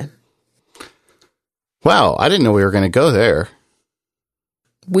 Yeah. Wow, I didn't know we were going to go there.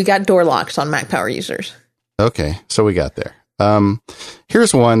 We got door locks on Mac Power users. Okay, so we got there.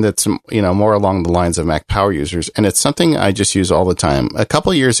 Here's one that's, more along the lines of Mac Power users, and it's something I just use all the time. A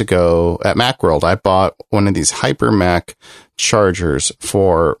couple years ago at Macworld, I bought one of these HyperMac chargers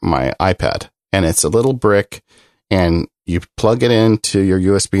for my iPad, and it's a little brick, and you plug it into your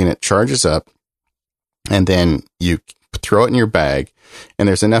USB, and it charges up, and then you throw it in your bag, and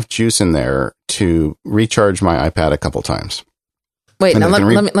there's enough juice in there to recharge my iPad a couple times. Wait, now let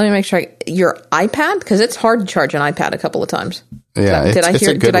me make sure. Your iPad? Because it's hard to charge an iPad a couple of times. Yeah, did I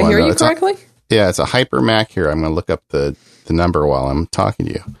hear you correctly? It's a HyperMac here. I'm going to look up the number while I'm talking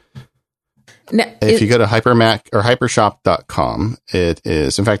to you. Now, if you go to HyperMac or hypershop.com, it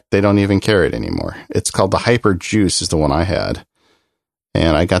is, in fact, they don't even carry it anymore. It's called the HyperJuice is the one I had.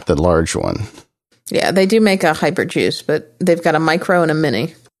 And I got the large one. Yeah, they do make a HyperJuice, but they've got a micro and a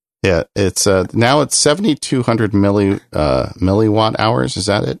mini. Yeah, it's now it's 7,200 milliwatt hours. Is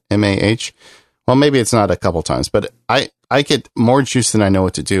that it? MAH? Well, maybe it's not a couple times, but I get more juice than I know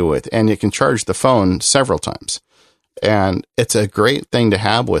what to do with, and you can charge the phone several times. And it's a great thing to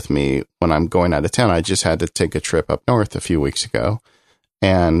have with me when I'm going out of town. I just had to take a trip up north a few weeks ago,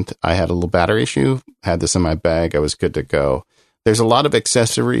 and I had a little battery issue. Had this in my bag. I was good to go. There's a lot of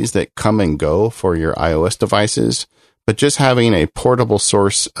accessories that come and go for your iOS devices, but just having a portable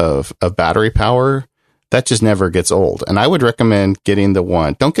source of battery power, that just never gets old. And I would recommend getting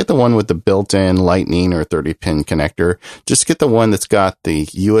don't get the one with the built-in Lightning or 30-pin connector. Just get the one that's got the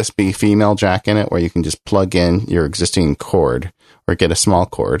USB female jack in it where you can just plug in your existing cord or get a small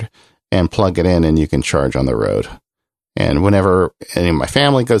cord and plug it in and you can charge on the road. And whenever any of my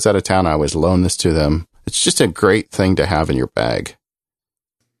family goes out of town, I always loan this to them. It's just a great thing to have in your bag.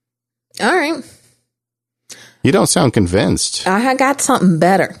 All right. You don't sound convinced. I got something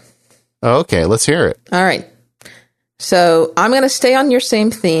better. Okay, let's hear it. All right. So I'm going to stay on your same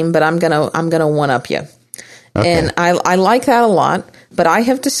theme, but I'm going to one up you. Okay. And I like that a lot, but I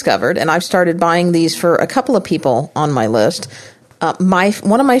have discovered, and I've started buying these for a couple of people on my list.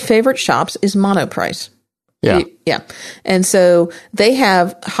 One of my favorite shops is Monoprice. Yeah. Yeah. And so they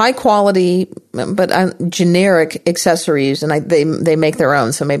have high quality, but generic accessories, and they make their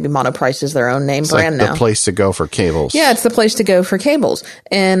own. So maybe Monoprice is their own name brand now. It's the place to go for cables. Yeah, it's the place to go for cables.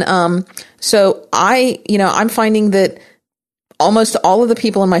 And so I'm finding that almost all of the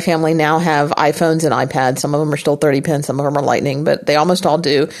people in my family now have iPhones and iPads. Some of them are still 30 pin, some of them are Lightning, but they almost all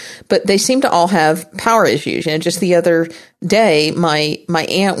do. But they seem to all have power issues. Just the other day, my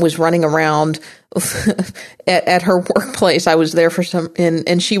aunt was running around at her workplace. I was there for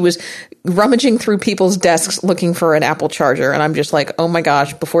and she was rummaging through people's desks looking for an Apple charger. And I'm just like, oh my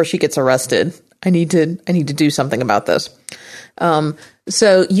gosh, before she gets arrested, I need to do something about this.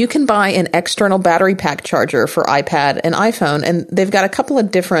 So you can buy an external battery pack charger for iPad and iPhone, and they've got a couple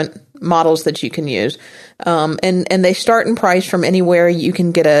of different models that you can use. And they start in price from anywhere. You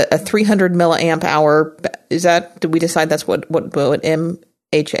can get a 300 milliamp hour. Did we decide that's what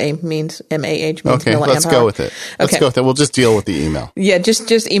MHA means? MAH means okay, milliamp let's hour. go with it. Let's go with it. We'll just deal with the email. Yeah,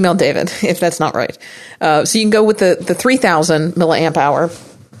 just email David if that's not right. So you can go with the 3,000 milliamp hour,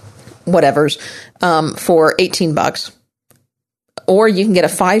 whatever's, for $18. Or you can get a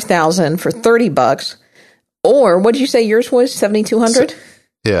 5,000 for $30. Or what did you say yours was? 7,200?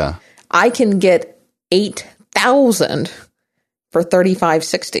 Yeah. I can get 8,000 for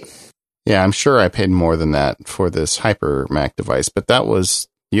 $35.60. Yeah, I'm sure I paid more than that for this HyperMac device, but that was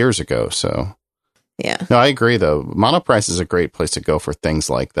years ago. So yeah. No, I agree though. Monoprice is a great place to go for things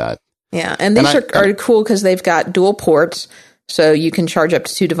like that. Yeah, and these are cool because they've got dual ports. So you can charge up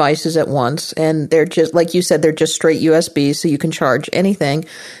to 2 devices at once. And they're just, like you said, they're just straight USB, so you can charge anything.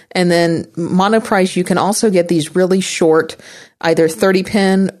 And then Monoprice, you can also get these really short, either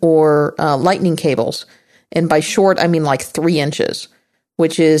 30-pin or Lightning cables. And by short, I mean like 3 inches,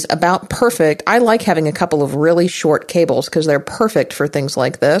 which is about perfect. I like having a couple of really short cables because they're perfect for things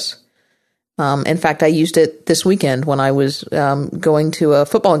like this. In fact, I used it this weekend when I was going to a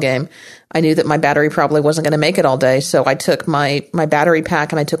football game. I knew that my battery probably wasn't going to make it all day, so I took my battery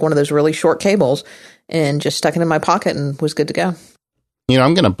pack and I took one of those really short cables and just stuck it in my pocket and was good to go.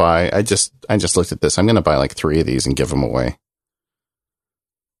 I'm going to buy, I just looked at this. I'm going to buy like 3 of these and give them away.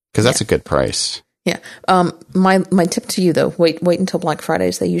 Because that's a good price. Yeah. My tip to you, though, wait until Black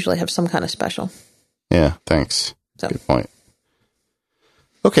Fridays. They usually have some kind of special. Yeah, thanks. So. Good point.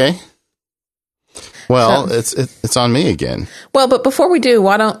 Okay. Well, it's on me again. Well, but before we do,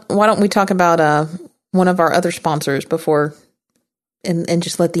 why don't we talk about one of our other sponsors before, and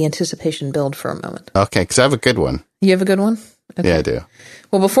just let the anticipation build for a moment. Okay, because I have a good one. You have a good one? Okay. Yeah, I do.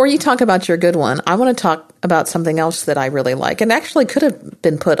 Well, before you talk about your good one, I want to talk about something else that I really like, and actually could have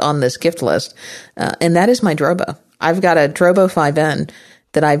been put on this gift list, and that is my Drobo. I've got a Drobo 5N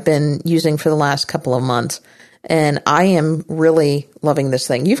that I've been using for the last couple of months, and I am really loving this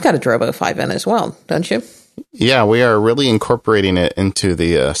thing. You've got a Drobo 5N as well, don't you? Yeah, we are really incorporating it into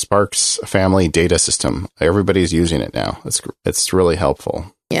the Sparks family data system. Everybody's using it now. It's really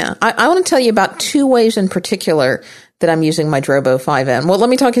helpful. Yeah, I want to tell you about 2 ways in particular that I'm using my Drobo 5N. Well, let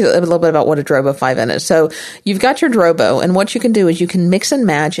me talk to you a little bit about what a Drobo 5N is. So you've got your Drobo, and what you can do is you can mix and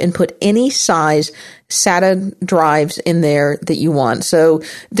match and put any size SATA drives in there that you want. So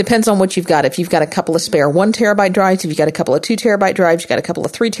it depends on what you've got. If you've got a couple of spare 1 terabyte drives, if you've got a couple of 2 terabyte drives, you've got a couple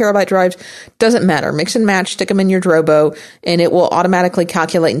of 3 terabyte drives, doesn't matter. Mix and match, stick them in your Drobo, and it will automatically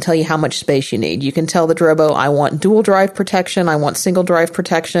calculate and tell you how much space you need. You can tell the Drobo, I want dual drive protection, I want single drive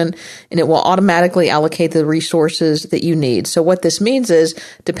protection, and it will automatically allocate the resources that you need. So what this means is,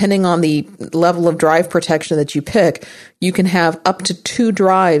 depending on the level of drive protection that you pick, you can have up to 2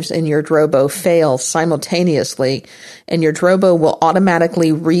 drives in your Drobo fail simultaneously, and your Drobo will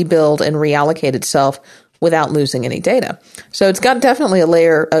automatically rebuild and reallocate itself without losing any data. So it's got definitely a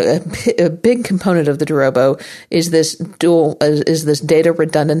layer, a big component of the Drobo is this data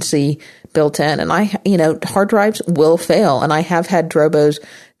redundancy built in. And hard drives will fail. And I have had Drobos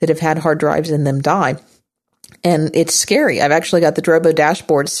that have had hard drives in them die. And it's scary. I've actually got the Drobo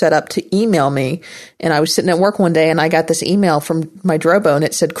dashboard set up to email me. And I was sitting at work one day and I got this email from my Drobo and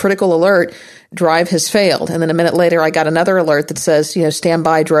it said, critical alert, drive has failed. And then a minute later, I got another alert that says, stand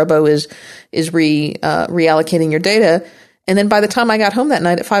by, Drobo is reallocating your data. And then by the time I got home that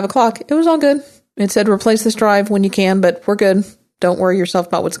night at 5:00, it was all good. It said, replace this drive when you can, but we're good. Don't worry yourself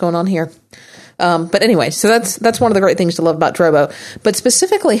about what's going on here. But anyway, so that's one of the great things to love about Drobo. But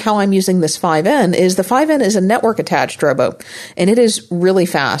specifically how I'm using this 5N is the 5N is a network attached Drobo, and it is really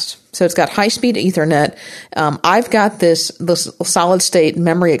fast. So it's got high speed Ethernet. I've got this solid state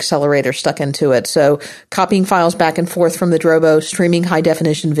memory accelerator stuck into it. So copying files back and forth from the Drobo, streaming high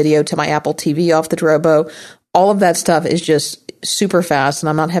definition video to my Apple TV off the Drobo. All of that stuff is just super fast, and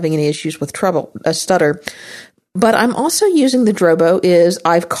I'm not having any issues with stutter. But I'm also using the Drobo is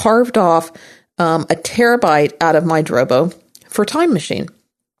I've carved off a terabyte out of my Drobo for Time Machine.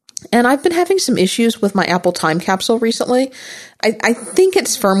 And I've been having some issues with my Apple Time Capsule recently. I think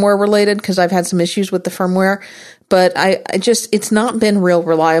it's firmware related because I've had some issues with the firmware, but it's not been real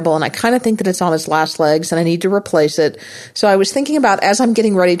reliable. And I kind of think that it's on its last legs and I need to replace it. So I was thinking about, as I'm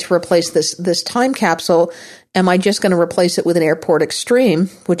getting ready to replace this Time Capsule, am I just going to replace it with an Airport Extreme,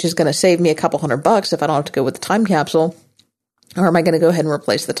 which is going to save me a couple $100 if I don't have to go with the Time Capsule? Or am I going to go ahead and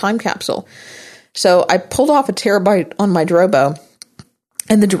replace the Time Capsule? So I pulled off a terabyte on my Drobo,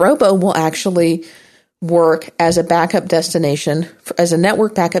 and the Drobo will actually work as a backup destination, as a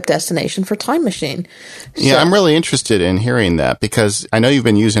network backup destination for Time Machine. Yeah, I'm really interested in hearing that because I know you've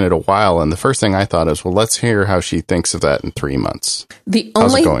been using it a while, and the first thing I thought is, well, let's hear how she thinks of that in 3 months.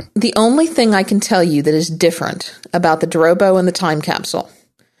 How's it going? The only thing I can tell you that is different about the Drobo and the Time Capsule,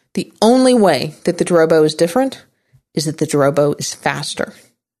 the only way that the Drobo is different is that the Drobo is faster.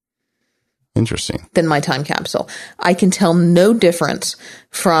 Interesting. Than my Time Capsule. I can tell no difference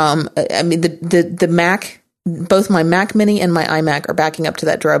from, the Mac, both my Mac Mini and my iMac are backing up to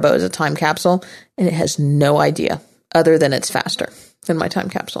that Drobo as a Time Capsule, and it has no idea other than it's faster than my Time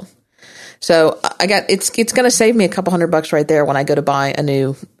Capsule. So it's going to save me a couple $100 right there when I go to buy a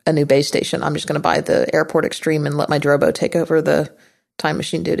new base station. I'm just going to buy the Airport Extreme and let my Drobo take over the Time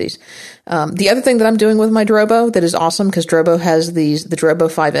Machine duties. The other thing that I'm doing with my Drobo that is awesome, because Drobo has the Drobo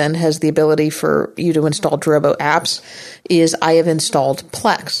 5N has the ability for you to install Drobo apps, is I have installed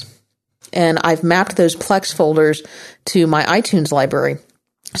Plex. And I've mapped those Plex folders to my iTunes library.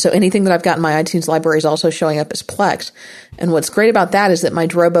 So anything that I've got in my iTunes library is also showing up as Plex. And what's great about that is that my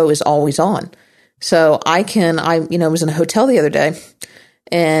Drobo is always on. So I was in a hotel the other day,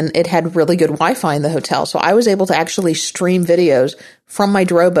 and it had really good Wi-Fi in the hotel. So I was able to actually stream videos from my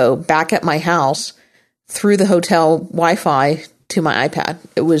Drobo back at my house through the hotel Wi-Fi to my iPad.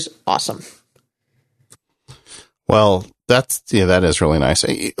 It was awesome. Well, that is really nice.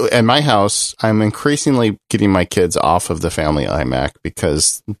 At my house, I'm increasingly getting my kids off of the family iMac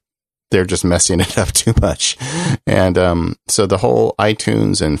because they're just messing it up too much. And so the whole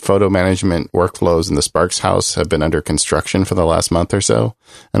iTunes and photo management workflows in the Sparks house have been under construction for the last month or so.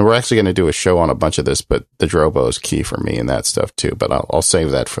 And we're actually going to do a show on a bunch of this, but the Drobo is key for me and that stuff too. But I'll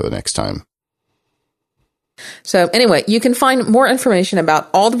save that for the next time. So anyway, you can find more information about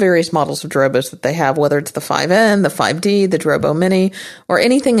all the various models of Drobos that they have, whether it's the 5N, the 5D, the Drobo Mini, or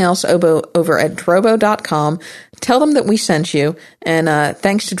anything else over at drobo.com. Tell them that we sent you, and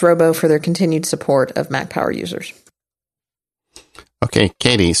thanks to Drobo for their continued support of Mac Power users. Okay,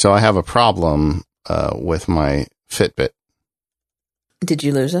 Katie, so I have a problem with my Fitbit. Did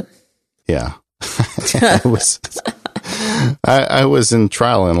you lose it? Yeah. I was in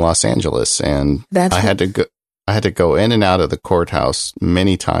trial in Los Angeles, and I had to go in and out of the courthouse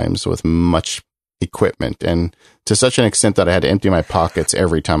many times with much equipment, and to such an extent that I had to empty my pockets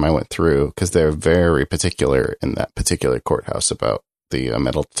every time I went through because they're very particular in that particular courthouse about the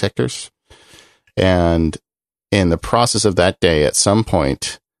metal detectors. And in the process of that day, at some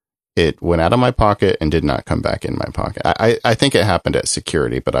point, it went out of my pocket and did not come back in my pocket. I think it happened at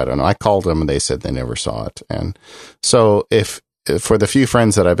security, but I don't know. I called them and they said they never saw it. And so if for the few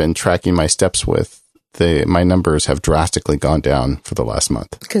friends that I've been tracking my steps with, my numbers have drastically gone down for the last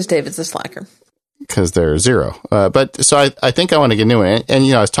month. Because David's a slacker. Because they're zero. But so I think I want to get new one.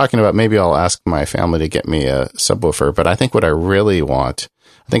 And, I was talking about maybe I'll ask my family to get me a subwoofer, but I think what I really want,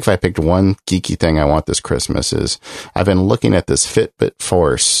 I think if I picked one geeky thing I want this Christmas is I've been looking at this Fitbit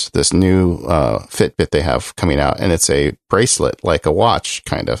Force, this new Fitbit they have coming out, and it's a bracelet, like a watch,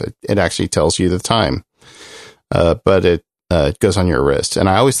 kind of. It actually tells you the time, but it goes on your wrist. And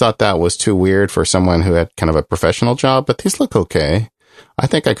I always thought that was too weird for someone who had kind of a professional job, but these look okay. I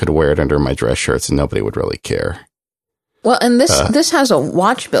think I could wear it under my dress shirts and nobody would really care. Well, and this has a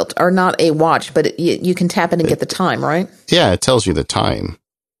watch built, or not a watch, but you can tap in and get the time, right? Yeah, it tells you the time.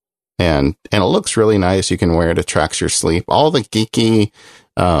 And it looks really nice. You can wear it. It tracks your sleep. All the geeky,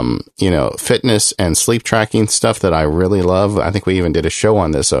 fitness and sleep tracking stuff that I really love. I think we even did a show on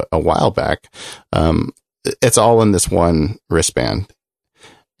this a while back. It's all in this one wristband.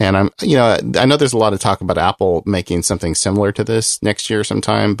 And I know there's a lot of talk about Apple making something similar to this next year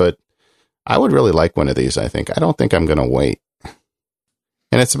sometime, but I would really like one of these, I think. I don't think I'm going to wait.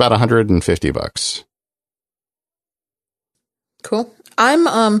 And it's about $150. Cool. I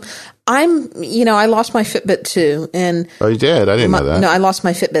lost my Fitbit too. And oh, you did? I didn't know that. No, I lost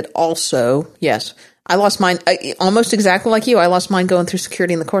my Fitbit also. Yes. I lost mine almost exactly like you. I lost mine going through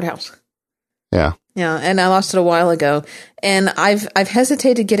security in the courthouse. Yeah. Yeah, and I lost it a while ago. And I've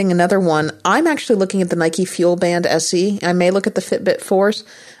hesitated getting another one. I'm actually looking at the Nike Fuel Band SE. I may look at the Fitbit Force.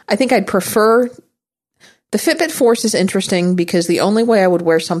 I think I'd prefer the Fitbit Force is interesting because the only way I would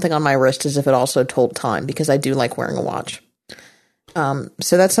wear something on my wrist is if it also told time, because I do like wearing a watch.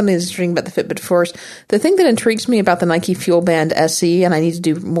 So that's something that's interesting about the Fitbit Force. The thing that intrigues me about the Nike Fuel Band SE, and I need to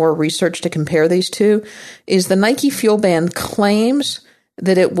do more research to compare these two, is the Nike Fuel Band claims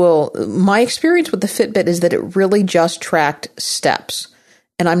that it will, my experience with the Fitbit is that it really just tracked steps.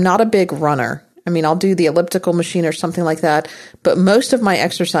 And I'm not a big runner. I mean, I'll do the elliptical machine or something like that, but most of my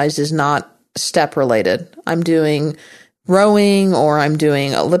exercise is not step related. I'm doing rowing, or I'm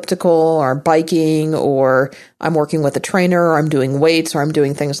doing elliptical, or biking, or I'm working with a trainer, or I'm doing weights, or I'm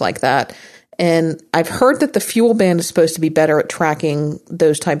doing things like that. And I've heard that the Fuel Band is supposed to be better at tracking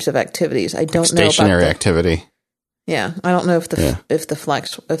those types of activities. I don't know about stationary activity. Yeah, I don't know if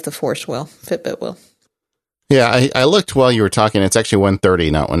the Force will, Fitbit will. Yeah, I looked while you were talking. It's actually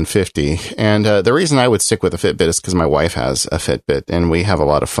 130, not 150. And the reason I would stick with a Fitbit is because my wife has a Fitbit, and we have a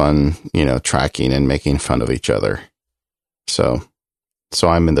lot of fun, tracking and making fun of each other. So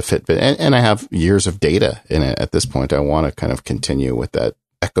I'm in the Fitbit, and I have years of data in it at this point. I want to kind of continue with that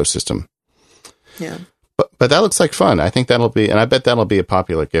ecosystem. Yeah. But that looks like fun. I think that'll be, and I bet that'll be a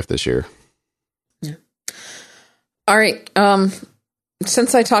popular gift this year. Yeah. All right.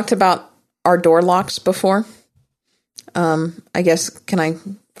 Since I talked about our door locks before, I guess,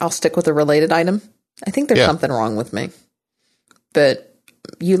 I'll stick with a related item. I think there's something wrong with me, but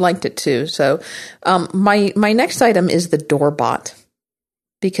you liked it too. So, my next item is the Doorbot,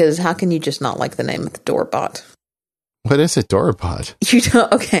 because how can you just not like the name of the Doorbot? What is a Doorbot? You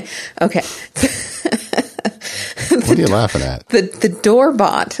don't? Okay. What are you laughing at? The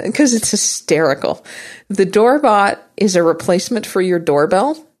Doorbot, because it's hysterical. The Doorbot is a replacement for your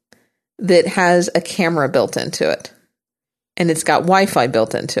doorbell that has a camera built into it. And it's got Wi-Fi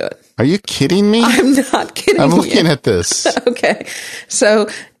built into it. Are you kidding me? I'm not kidding you. I'm looking at this. Okay. So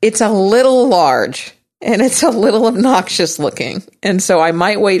it's a little large. and it's a little obnoxious looking. And so I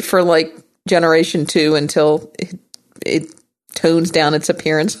might wait for like generation 2 until it tones down its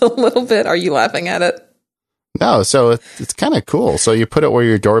appearance a little bit. Are you laughing at it? No, so it's kind of cool. So you put it where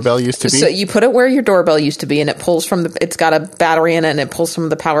your doorbell used to be? So you put it where your doorbell used to be, and it pulls from it's got a battery in it, and it pulls some of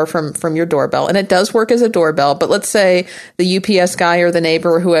the power from your doorbell. And it does work as a doorbell, but let's say the UPS guy or the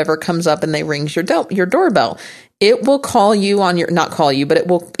neighbor or whoever comes up and they rings your doorbell. It will call you on not call you, but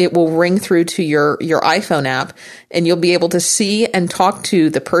it will ring through to your iPhone app, and you'll be able to see and talk to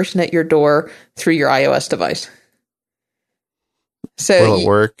the person at your door through your iOS device. So will it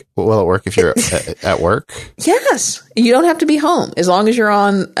work? Will it work if you're at work? Yes. You don't have to be home as long as you're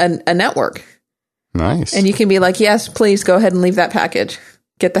on a network. Nice. And you can be like, yes, please go ahead and leave that package.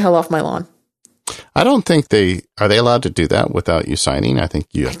 Get the hell off my lawn. I don't think are they allowed to do that without you signing? I think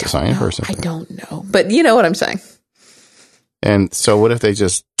you have to sign for something. I don't know. But you know what I'm saying. And so what if they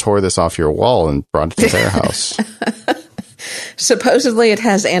just tore this off your wall and brought it to their house? Supposedly it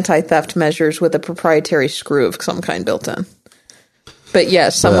has anti-theft measures with a proprietary screw of some kind built in. But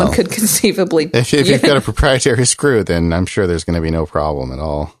yes, someone could conceivably... If you've got a proprietary screw, then I'm sure there's going to be no problem at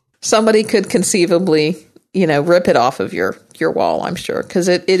all. Somebody could conceivably, rip it off of your wall, I'm sure. Because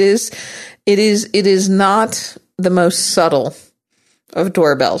it is not the most subtle of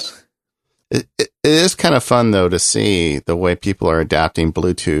doorbells. It is kind of fun, though, to see the way people are adapting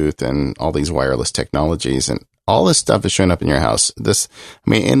Bluetooth and all these wireless technologies. And all this stuff is showing up in your house.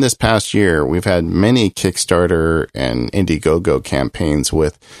 In this past year, we've had many Kickstarter and Indiegogo campaigns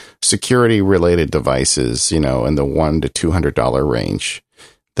with security-related devices, in the $100 to $200 range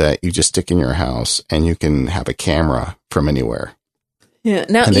that you just stick in your house, and you can have a camera from anywhere. Yeah.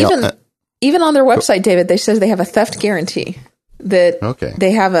 Now, even on their website, David, they say they have a theft guarantee. That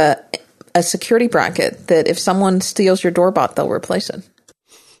they have a security bracket that if someone steals your doorbot, they'll replace it.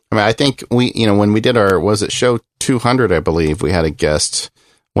 I think when we did show 200, I believe, we had a guest,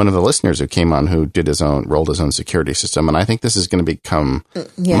 one of the listeners who came on who rolled his own security system. And I think this is going to become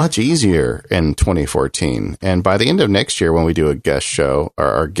much easier in 2014. And by the end of next year, when we do a guest show or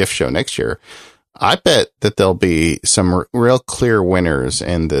our gift show next year, I bet that there'll be some real clear winners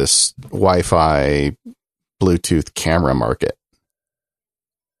in this Wi-Fi Bluetooth camera market.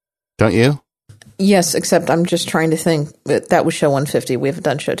 Don't you? Yes, except I'm just trying to think. That was show 150. We haven't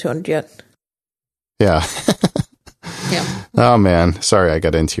done show 200 yet. Yeah. Yeah. Oh, man. Sorry, I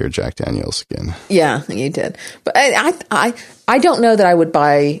got into your Jack Daniels again. Yeah, you did. But I don't know that I would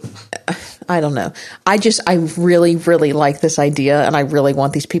buy... I don't know. I really, really like this idea, and I really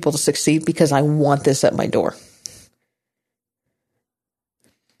want these people to succeed because I want this at my door.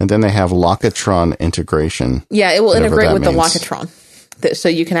 And then they have Lockatron integration. Yeah, it will integrate with means. the Lockatron. So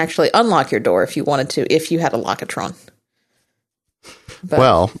you can actually unlock your door if you wanted to, if you had a Lockatron.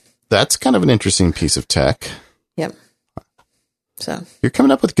 Well, that's kind of an interesting piece of tech. Yep. So you're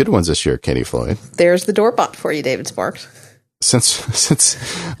coming up with good ones this year, Katie Floyd. There's the doorbot for you, David Sparks.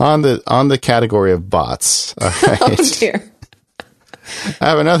 Since on the category of bots, all right. Oh dear. I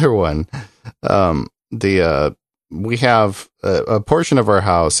have another one. We have a portion of our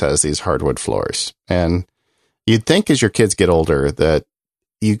house has these hardwood floors, and you'd think as your kids get older that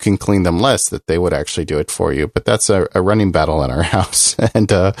you can clean them less, that they would actually do it for you. But that's a running battle in our house.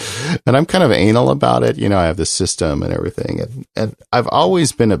 And I'm kind of anal about it. I have this system and everything. And I've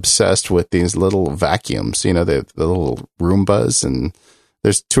always been obsessed with these little vacuums, the little Roombas. And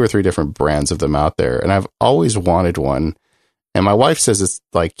there's 2 or 3 different brands of them out there. And I've always wanted one. And my wife says it's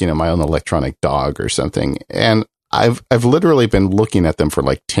like, my own electronic dog or something. And I've literally been looking at them for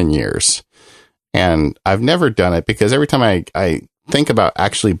like 10 years. And I've never done it because every time I think about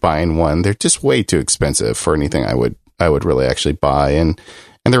actually buying one, they're just way too expensive for anything I would really actually buy. And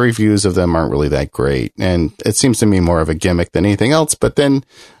the reviews of them aren't really that great. And it seems to me more of a gimmick than anything else. But then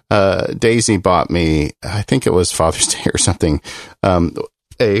Daisy bought me, I think it was Father's Day or something,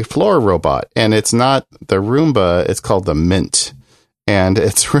 a floor robot. And it's not the Roomba, it's called the Mint. And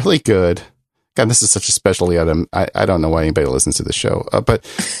it's really good. God, this is such a specialty item. I don't know why anybody listens to the show, but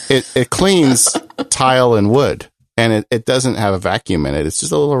it cleans tile and wood, and it doesn't have a vacuum in it. It's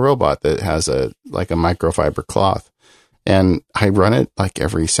just a little robot that has a microfiber cloth, and I run it like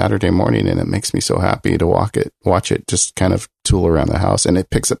every Saturday morning, and it makes me so happy to watch it just kind of tool around the house, and it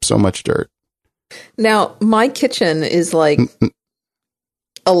picks up so much dirt. Now, my kitchen is like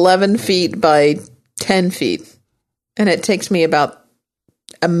 11 feet by 10 feet, and it takes me about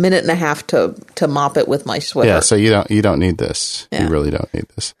a minute and a half to mop it with my Swiffer. Yeah, so you don't need this. Yeah. You really don't need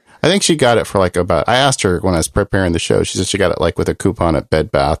this. I think she got it for I asked her when I was preparing the show, she said she got it with a coupon at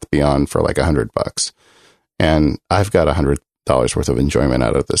Bed Bath Beyond for $100. And I've got $100 worth of enjoyment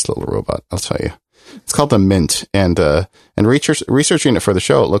out of this little robot, I'll tell you. It's called the Mint, and researching it for the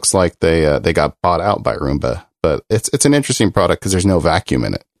show, it looks like they got bought out by Roomba, but it's an interesting product because there's no vacuum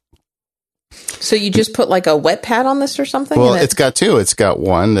in it. So you just put like a wet pad on this or something? Well, it's got two. It's got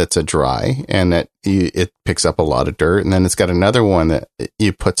one that's a dry, and it picks up a lot of dirt, and then it's got another one that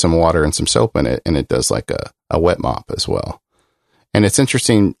you put some water and some soap in it, and it does like a wet mop as well. And it's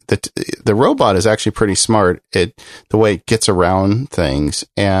interesting that the robot is actually pretty smart. The way it gets around things,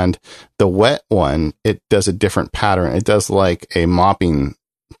 and the wet one, it does a different pattern. It does like a mopping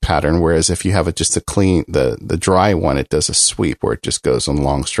pattern, whereas if you have it just to clean the dry one, it does a sweep where it just goes in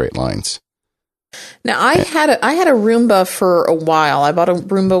long straight lines. Now I had a Roomba for a while. I got a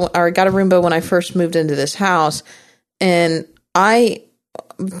Roomba when I first moved into this house, and I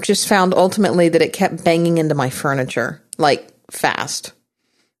just found ultimately that it kept banging into my furniture like fast.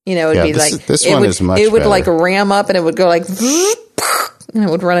 It'd be like this one is much better. It would like ram up and it would go like, and it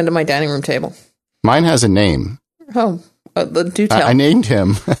would run into my dining room table. Mine has a name. Oh, do tell. I named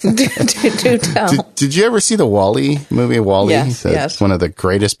him. do tell. Did you ever see the WALL-E movie? WALL-E, yes. One of the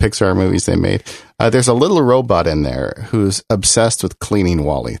greatest Pixar movies they made. There's a little robot in there who's obsessed with cleaning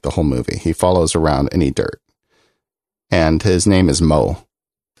WALL-E the whole movie. He follows around any dirt, and his name is Mo.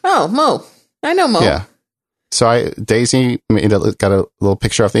 Oh, Mo! I know Mo. Yeah. So Daisy got a little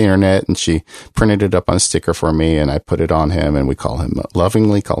picture off the internet, and she printed it up on a sticker for me, and I put it on him, and we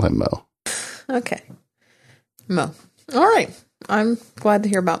lovingly call him Mo. Okay, Mo. All right. I'm glad to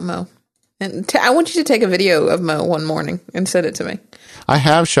hear about Mo. And I want you to take a video of Mo one morning and send it to me. I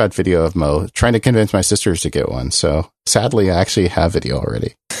have shot video of Mo, trying to convince my sisters to get one. So sadly, I actually have video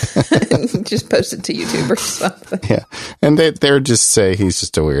already. Just post it to YouTube or something. Yeah. And they're just say he's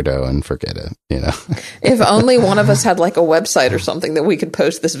just a weirdo and forget it, If only one of us had like a website or something that we could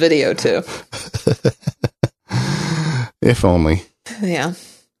post this video to. If only. Yeah.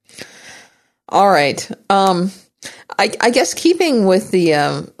 All right. I guess keeping with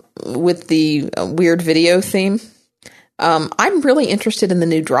the weird video theme, I'm really interested in the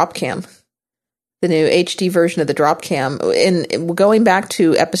new Dropcam, the new HD version of the Dropcam. And going back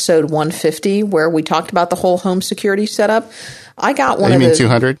to episode 150, where we talked about the whole home security setup, I got one of the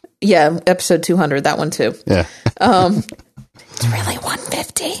 200? Yeah, episode 200, that one too. Yeah. It's really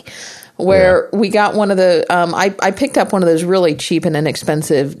 150. Where we got one of the, I picked up one of those really cheap and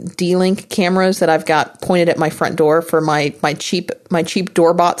inexpensive D-Link cameras that I've got pointed at my front door for my cheap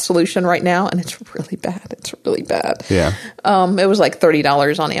Doorbot solution right now, and it's really bad. It's really bad. Yeah. It was like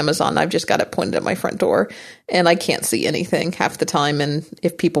 $30 on Amazon. I've just got it pointed at my front door, and I can't see anything half the time. And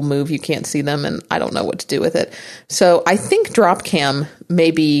if people move, you can't see them, and I don't know what to do with it. So I think Dropcam may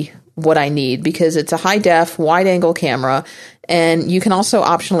be what I need, because it's a high def, wide angle camera. And you can also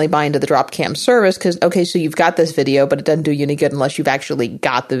optionally buy into the Dropcam service because, okay, so you've got this video, but it doesn't do you any good unless you've actually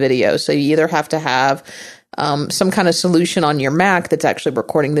got the video. So you either have to have some kind of solution on your Mac that's actually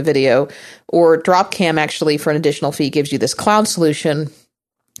recording the video, or Dropcam actually for an additional fee gives you this cloud solution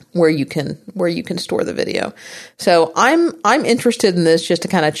where you can store the video. So I'm interested in this just to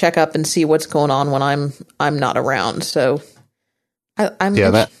kind of check up and see what's going on when I'm not around. So I'm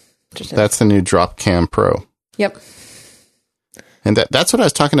interested. That's the new Dropcam Pro. Yep. And that's what I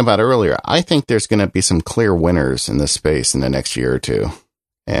was talking about earlier. I think there's going to be some clear winners in this space in the next year or two.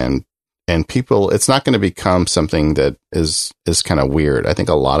 And people, it's not going to become something that is kind of weird. I think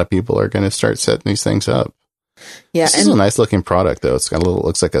a lot of people are going to start setting these things up. Yeah. This is a nice looking product though. It's got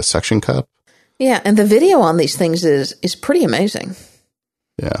looks like a suction cup. Yeah. And the video on these things is pretty amazing.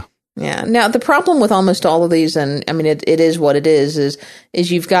 Yeah. Yeah. Now the problem with almost all of these, and I mean, it is what it is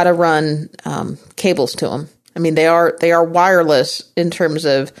you've got to run cables to them. I mean, they are wireless in terms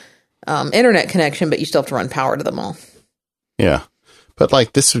of internet connection, but you still have to run power to them all. Yeah. But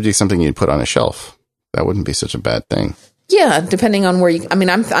like this would be something you'd put on a shelf. That wouldn't be such a bad thing. Yeah, depending on where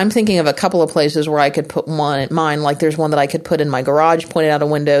I'm thinking of a couple of places where I could put mine. Like there's one that I could put in my garage, pointed out a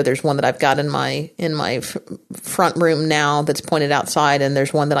window. There's one that I've got in my front room now that's pointed outside, and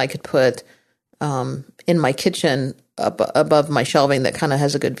there's one that I could put in my kitchen above my shelving that kind of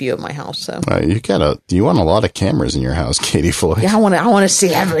has a good view of my house. So you want a lot of cameras in your house, Katie Floyd. Yeah, I want to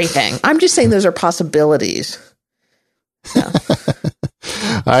see everything. I'm just saying those are possibilities. So.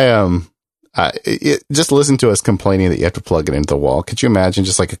 Just listen to us complaining that you have to plug it into the wall. Could you imagine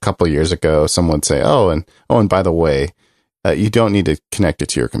just like a couple of years ago, someone would say, and by the way, you don't need to connect it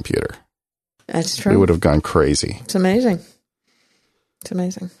to your computer. That's true. We would have gone crazy. It's amazing. It's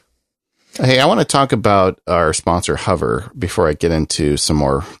amazing. Hey, I want to talk about our sponsor, Hover, before I get into some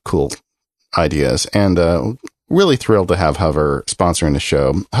more cool ideas. And we're really thrilled to have Hover sponsoring the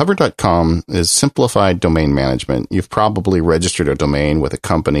show. Hover.com is simplified domain management. You've probably registered a domain with a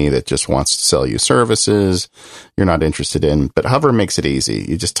company that just wants to sell you services you're not interested in, but Hover makes it easy.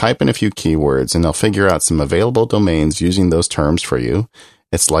 You just type in a few keywords and they'll figure out some available domains using those terms for you.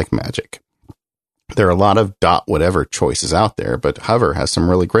 It's like magic. There are a lot of .whatever choices out there, but Hover has some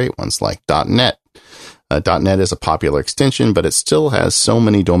really great ones like .net. .net is a popular extension, but it still has so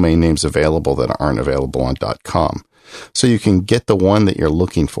many domain names available that aren't available on .com. So you can get the one that you're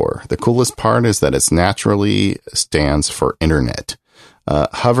looking for. The coolest part is that it naturally stands for Internet.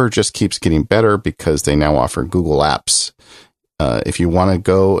 Hover just keeps getting better because they now offer Google Apps. If you want to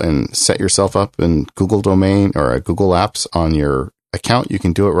go and set yourself up in Google domain or a Google Apps on your account, you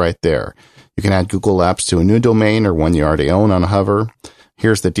can do it right there. You can add Google Apps to a new domain or one you already own on Hover.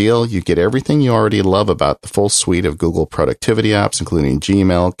 Here's the deal. You get everything you already love about the full suite of Google productivity apps, including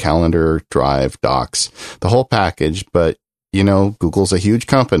Gmail, Calendar, Drive, Docs, the whole package. But, you know, Google's a huge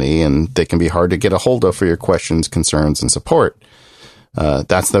company and they can be hard to get a hold of for your questions, concerns, and support.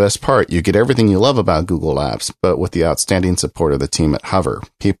 That's the best part. You get everything you love about Google Apps, but with the outstanding support of the team at Hover.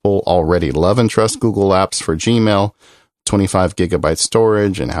 People already love and trust Google Apps for Gmail, 25 gigabyte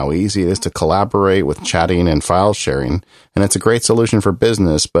storage, and how easy it is to collaborate with chatting and file sharing. And it's a great solution for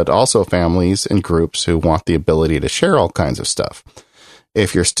business, but also families and groups who want the ability to share all kinds of stuff.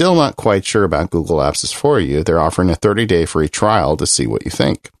 If you're still not quite sure about Google Apps is for you, they're offering a 30-day free trial to see what you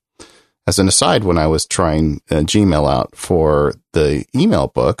think. As an aside, when I was trying Gmail out for the email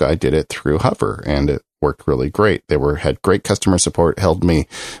book, I did it through Hover, and it worked really great. They had great customer support, helped me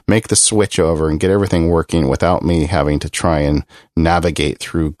make the switch over and get everything working without me having to try and navigate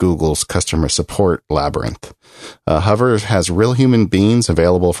through Google's customer support labyrinth. Hover has real human beings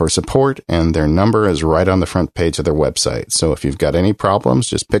available for support, and their number is right on the front page of their website. So if you've got any problems,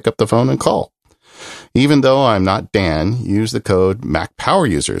 just pick up the phone and call. Even though I'm not Dan, use the code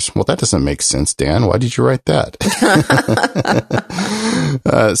MacPowerUsers. Well, that doesn't make sense, Dan. Why did you write that?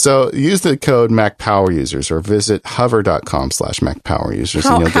 So use the code MacPowerUsers or visit hover.com/MacPowerUsers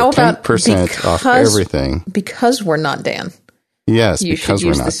and you'll get 10% off everything. Because we're not Dan. Yes, you because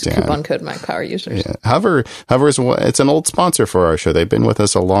we're not Dan. Use coupon code MacPowerUsers. Yeah. Hover it's an old sponsor for our show. They've been with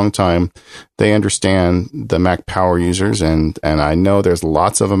us a long time. They understand the Mac Power users, and I know there's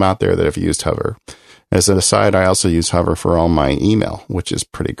lots of them out there that have used Hover. As an aside, I also use Hover for all my email, which is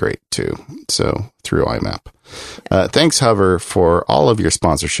pretty great too. So through IMAP. Thanks, Hover, for all of your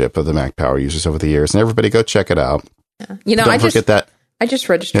sponsorship of the Mac Power users over the years, and everybody go check it out. Yeah. You know, Don't forget that I just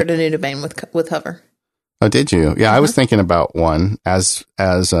registered a new domain with Hover. Oh, did you? Yeah, I was thinking about one as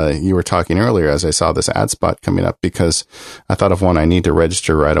you were talking earlier, as I saw this ad spot coming up, because I thought of one I need to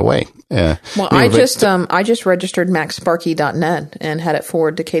register right away. Well, I just registered MacSparky.net and had it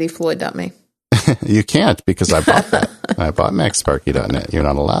forward to KatieFloyd.me. You can't, because I bought that. I bought MacSparky.net. You're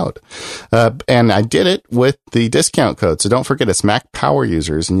not allowed. And I did it with the discount code. So don't forget, it's Mac Power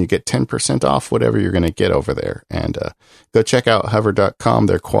users, and you get 10% off whatever you're going to get over there. And go check out hover.com.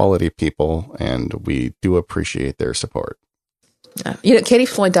 They're quality people, and we do appreciate their support. You know,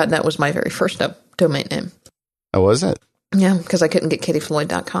 KatieFloyd.net was my very first domain name. Oh, was it? Yeah, because I couldn't get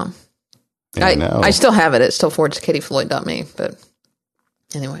KatieFloyd.com. Yeah, I still have it. It still forwards to KatieFloyd.me, but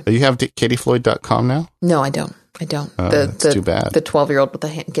anyway. You have KatieFloyd.com now? No, I don't. That's too bad. The 12-year-old with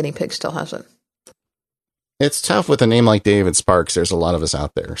the guinea pig still has it. It's tough with a name like David Sparks. There's a lot of us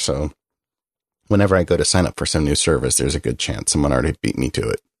out there. So whenever I go to sign up for some new service, there's a good chance someone already beat me to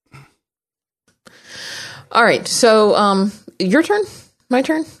it. All right. So your turn? My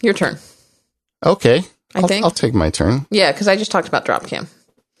turn? Your turn. Okay. I think. I'll take my turn. Yeah, because I just talked about Dropcam.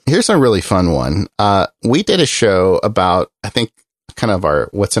 Here's a really fun one. We did a show about, I think, kind of our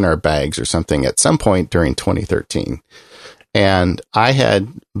what's in our bags or something at some point during 2013. And I had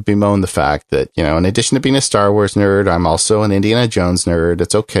bemoaned the fact that, you know, in addition to being a Star Wars nerd, I'm also an Indiana Jones nerd.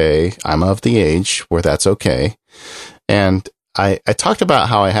 It's okay. I'm of the age where that's okay. And I talked about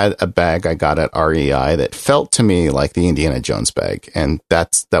how I had a bag I got at REI that felt to me like the Indiana Jones bag. And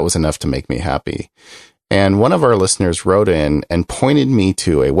that was enough to make me happy. And one of our listeners wrote in and pointed me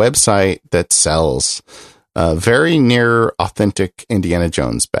to a website that sells very near authentic Indiana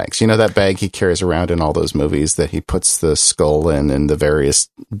Jones bags. You know, that bag he carries around in all those movies that he puts the skull in and the various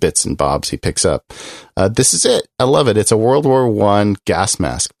bits and bobs he picks up. This is it. I love it. It's a World War I gas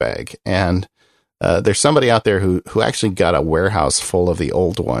mask bag. And there's somebody out there who actually got a warehouse full of the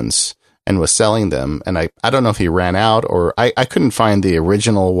old ones and was selling them. And I don't know if he ran out, or I couldn't find the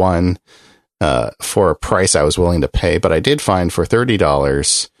original one for a price I was willing to pay, but I did find for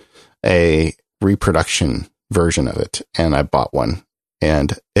 $30 a reproduction version of it, and I bought one.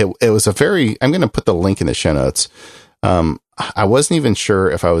 And it was I'm going to put the link in the show notes. I wasn't even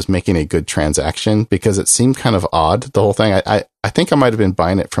sure if I was making a good transaction because it seemed kind of odd, the whole thing. I think I might have been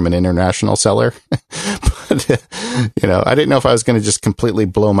buying it from an international seller, but I didn't know if I was going to just completely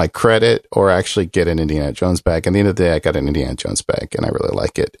blow my credit or actually get an Indiana Jones bag. At the end of the day, I got an Indiana Jones bag and I really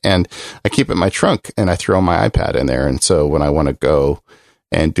like it. And I keep it in my trunk and I throw my iPad in there. And so when I want to go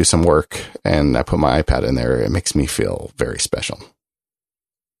and do some work and I put my iPad in there, it makes me feel very special.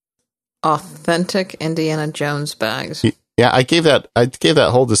 Authentic Indiana Jones bags. Yeah, I gave that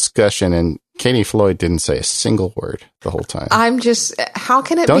whole discussion, and Katie Floyd didn't say a single word the whole time. How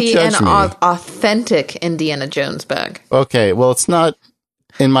can it be an authentic Indiana Jones bag? Okay, well, it's not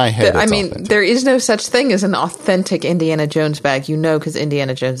in my head. Authentic. There is no such thing as an authentic Indiana Jones bag, because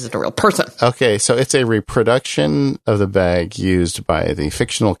Indiana Jones is a real person. Okay, so it's a reproduction of the bag used by the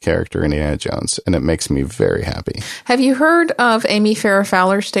fictional character Indiana Jones, and it makes me very happy. Have you heard of Amy Farrah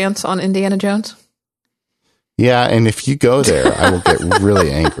Fowler's stance on Indiana Jones? Yeah, and if you go there, I will get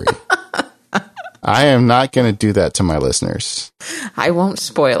really angry. I am not going to do that to my listeners. I won't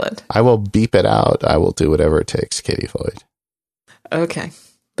spoil it. I will beep it out. I will do whatever it takes, Katie Floyd. Okay.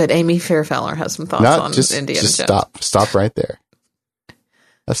 But Amy Farrah Fowler has some thoughts on Indiana Jones. Stop right there.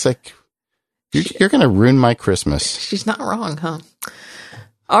 That's like, you're going to ruin my Christmas. She's not wrong, huh?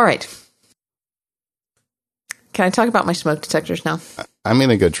 All right. Can I talk about my smoke detectors now? I'm going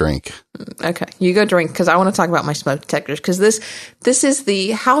to go drink. Okay. You go drink because I want to talk about my smoke detectors because this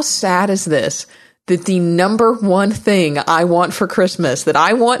is how sad is this? That the number one thing I want for Christmas that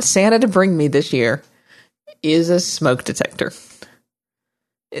I want Santa to bring me this year is a smoke detector.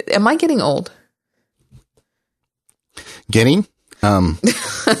 Am I getting old? Getting? I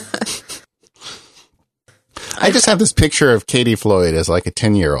just have this picture of Katie Floyd as like a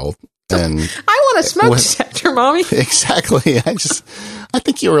 10-year-old. And I want a smoke detector, Mommy. Exactly. I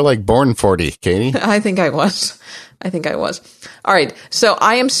think you were like born 40, Katie. I think I was. All right. So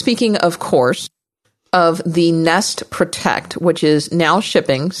I am speaking, of course, of the Nest Protect, which is now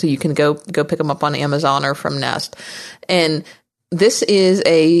shipping. So you can go pick them up on Amazon or from Nest. And this is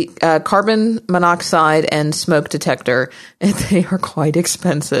a carbon monoxide and smoke detector, and they are quite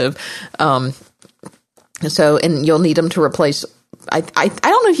expensive. And you'll need them to replace. I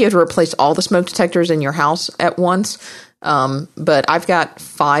don't know if you have to replace all the smoke detectors in your house at once, but I've got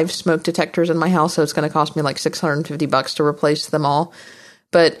 5 smoke detectors in my house, so it's going to cost me like $650 to replace them all.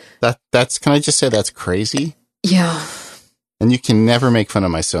 But that's can I just say that's crazy? Yeah. And you can never make fun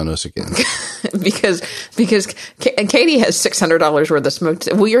of my Sonos again. because Katie has $600 worth of smoke.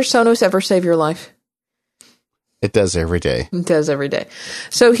 Will your Sonos ever save your life? It does every day. It does every day.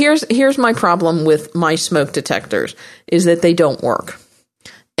 So here's my problem with my smoke detectors is that they don't work.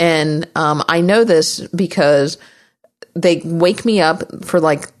 And I know this because they wake me up for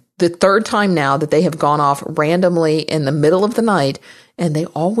like the 3rd time now that they have gone off randomly in the middle of the night, and they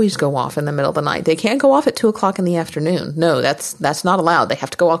always go off in the middle of the night. They can't go off at 2:00 in the afternoon. No, that's not allowed. They have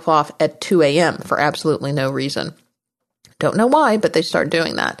to go off at 2 a.m. for absolutely no reason. Don't know why, but they start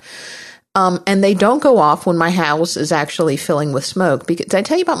doing that. And they don't go off when my house is actually filling with smoke. Did I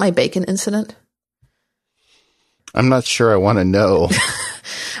tell you about my bacon incident? I'm not sure I want to know.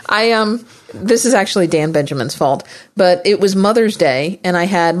 This is actually Dan Benjamin's fault, but it was Mother's Day, and I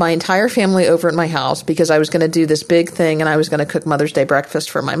had my entire family over at my house because I was going to do this big thing, and I was going to cook Mother's Day breakfast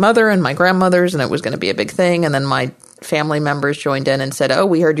for my mother and my grandmothers, and it was going to be a big thing. And then my family members joined in and said, "Oh,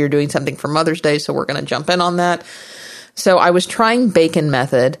 we heard you're doing something for Mother's Day, so we're going to jump in on that." So I was trying bacon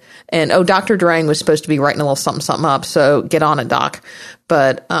method, and Dr. Durang was supposed to be writing a little something up, so get on it, Doc.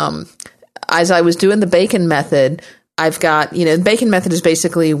 But as I was doing the bacon method, I've got, bacon method is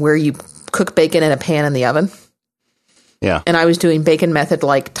basically where you cook bacon in a pan in the oven. Yeah. And I was doing bacon method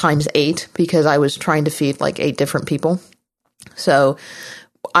like times 8 because I was trying to feed like 8 different people. So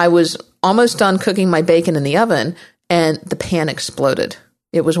I was almost done cooking my bacon in the oven, and the pan exploded.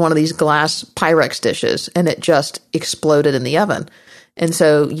 It was one of these glass Pyrex dishes, and it just exploded in the oven. And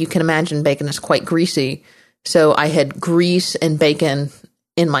so you can imagine bacon is quite greasy. So I had grease and bacon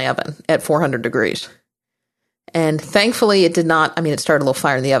in my oven at 400 degrees. And thankfully it did not, it started a little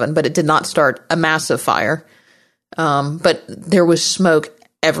fire in the oven, but it did not start a massive fire. But there was smoke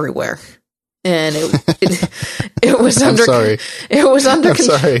everywhere. And it was under. I'm sorry. It was under. I'm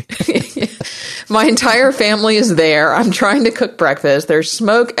sorry. My entire family is there. I'm trying to cook breakfast. There's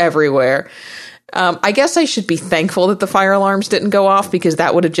smoke everywhere. I guess I should be thankful that the fire alarms didn't go off because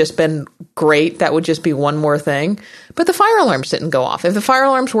that would have just been great. That would just be one more thing. But the fire alarms didn't go off. If the fire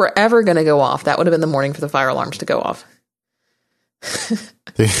alarms were ever going to go off, that would have been the morning for the fire alarms to go off.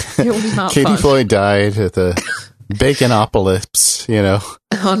 It was not Katie fun. Floyd died at the Baconopolis,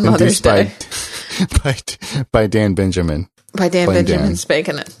 on Mother's Day. By Dan Benjamin. By Dan Benjamin's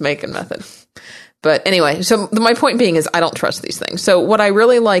bacon method. But anyway, so my point being is I don't trust these things. So what I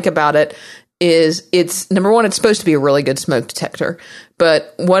really like about it is it's, number one, it's supposed to be a really good smoke detector.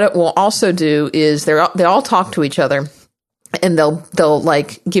 But what it will also do is they all talk to each other. And they'll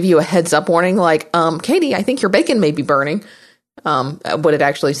like give you a heads up warning, like, Katie, I think your bacon may be burning. What it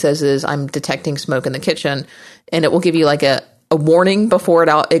actually says is I'm detecting smoke in the kitchen, and it will give you like a warning before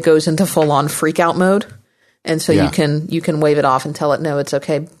it goes into full on freak out mode. And so you can wave it off and tell it, no, it's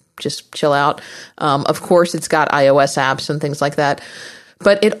okay. Just chill out. Of course it's got iOS apps and things like that,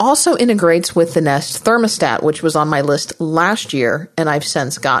 but it also integrates with the Nest thermostat, which was on my list last year and I've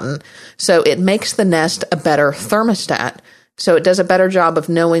since gotten. So it makes the Nest a better thermostat. So it does a better job of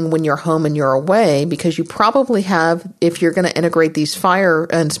knowing when you're home and you're away, because you probably have, if you're going to integrate these fire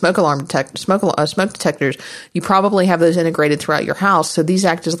and smoke detectors, you probably have those integrated throughout your house. So these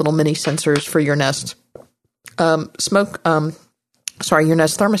act as little mini sensors for your Nest your Nest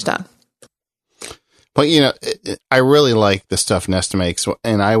thermostat. Well, I really like the stuff Nest makes,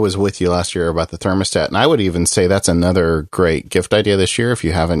 and I was with you last year about the thermostat, and I would even say that's another great gift idea this year if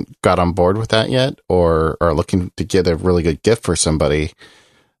you haven't got on board with that yet or are looking to get a really good gift for somebody.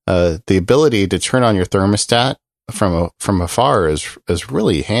 The ability to turn on your thermostat from afar is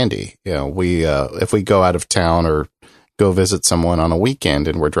really handy. If we go out of town or go visit someone on a weekend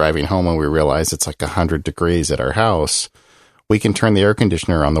and we're driving home and we realize it's like 100 degrees at our house, we can turn the air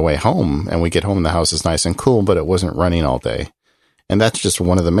conditioner on the way home, and we get home and the house is nice and cool, but it wasn't running all day. And that's just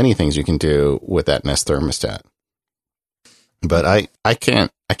one of the many things you can do with that Nest thermostat. But I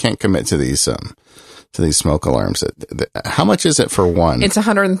can't commit to these smoke alarms. How much is it for one? It's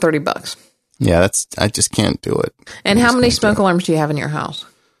 $130. Yeah, I just can't do it. And how many smoke alarms do you have in your house?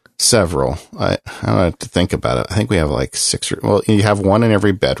 Several. I don't have to think about it. I think we have like 6 you have one in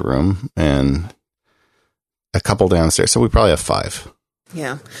every bedroom and a couple downstairs. So we probably have 5.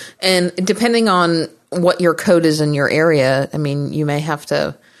 Yeah. And depending on what your code is in your area, I mean, you may have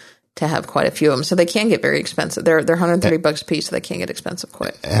to have quite a few of them. So they can get very expensive. They're $130 a piece, so they can get expensive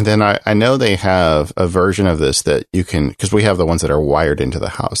quick. And then I know they have a version of this that you can, because we have the ones that are wired into the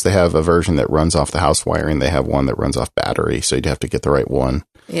house. They have a version that runs off the house wiring. They have one that runs off battery. So you'd have to get the right one.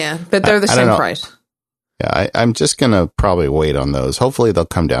 Yeah. But they're the same price. Yeah. I'm just going to probably wait on those. Hopefully they'll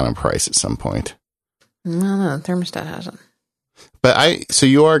come down in price at some point. No, thermostat hasn't. But so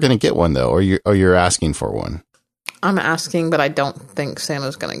you are going to get one though, or you're asking for one? I'm asking, but I don't think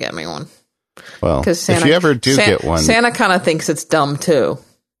Santa's going to get me one. Well, if you ever do get one, Santa kind of thinks it's dumb too.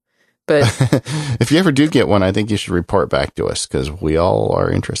 But if you ever do get one, I think you should report back to us because we all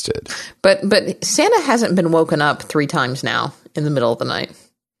are interested. But Santa hasn't been woken up 3 times now in the middle of the night.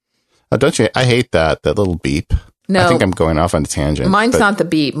 Oh, don't you? I hate that little beep. No, I think I'm going off on a tangent. Mine's not the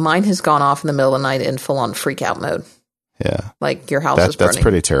beep. Mine has gone off in the middle of the night in full on freak out mode. Yeah. Like your house is burning. That's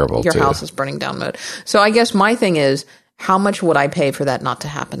pretty terrible. Your house is burning down mode. So I guess my thing is, how much would I pay for that not to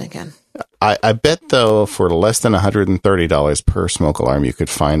happen again? I bet though, for less than $130 per smoke alarm, you could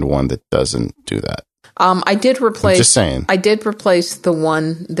find one that doesn't do that. I did replace. I'm just saying. I did replace the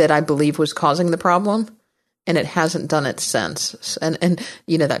one that I believe was causing the problem, and it hasn't done it since. And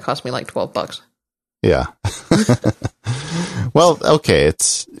that cost me like $12. Yeah. Well, okay.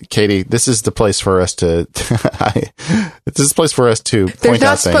 It's Katie. This is the place for us to. This is the place for us to. There's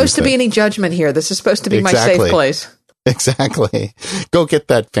not supposed to be any judgment here. This is supposed to be my safe place. Exactly. Go get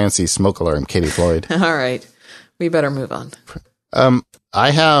that fancy smoke alarm, Katie Floyd. All right. We better move on.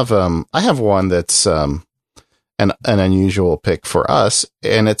 I have one that's an unusual pick for us,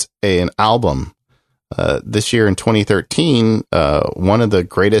 and it's an album. This year in 2013, one of the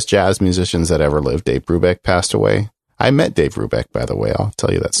greatest jazz musicians that ever lived, Dave Brubeck, passed away. I met Dave Brubeck, by the way. I'll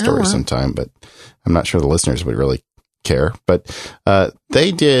tell you that story sometime, but I'm not sure the listeners would really care. But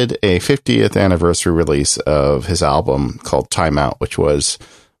they did a 50th anniversary release of his album called Time Out, which was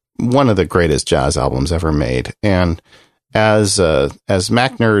one of the greatest jazz albums ever made. And as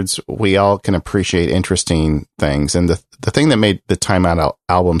Mac nerds, we all can appreciate interesting things. And the thing that made the Time Out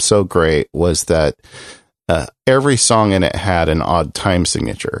album so great was that every song in it had an odd time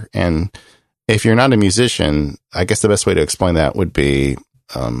signature. And if you're not a musician, I guess the best way to explain that would be,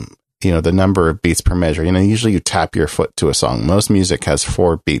 the number of beats per measure. Usually you tap your foot to a song. Most music has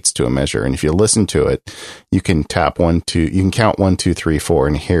 4 beats to a measure. And if you listen to it, you can tap 1, 2, you can count 1, 2, 3, 4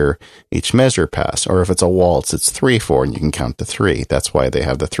 and hear each measure pass. Or if it's a waltz, it's 3, 4 and you can count to 3. That's why they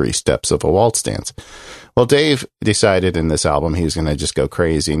have the 3 steps of a waltz dance. Well, Dave decided in this album he was going to just go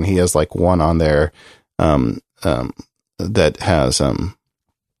crazy. And he has like one on there, that has,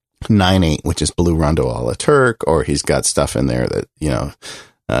 9/8, which is Blue Rondo a la Turk, or he's got stuff in there that,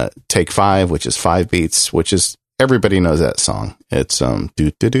 Take 5, which is 5 beats, which is, everybody knows that song. It's, do,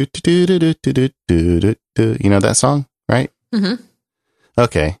 do, do, do, do, do, do, do, do, do. You know that song, right? Mm-hmm.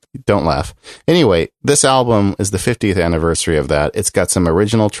 Okay, don't laugh. Anyway, this album is the 50th anniversary of that. It's got some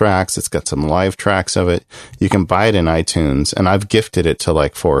original tracks. It's got some live tracks of it. You can buy it in iTunes, and I've gifted it to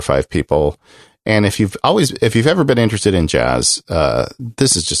like 4 or 5 people. And if you've ever been interested in jazz,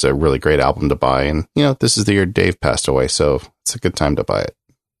 this is just a really great album to buy. And, this is the year Dave passed away, so it's a good time to buy it.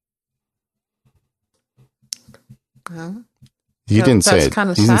 Well, you didn't say it. Kind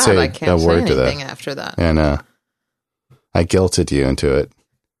of you sad. Didn't say I can't a say word to anything that. after that. And I guilted you into it.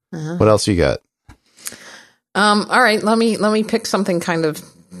 Uh-huh. What else you got? All right, let me pick something kind of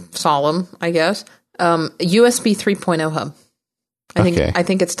solemn, I guess. USB 3.0 hub. I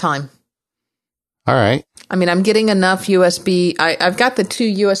think it's time. All right. I mean, I'm getting enough USB. I've got the 2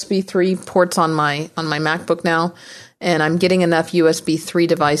 USB 3 ports on my MacBook now, and I'm getting enough USB 3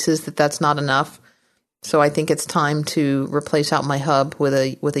 devices that's not enough. So I think it's time to replace out my hub with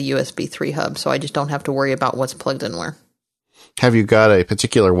a USB 3 hub, so I just don't have to worry about what's plugged in where. Have you got a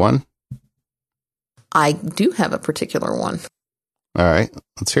particular one? I do have a particular one. All right,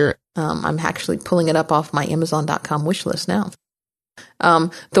 let's hear it. I'm actually pulling it up off my Amazon.com wish list now.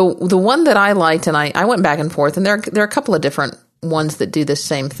 The one that I liked, and I went back and forth, and there are a couple of different ones that do this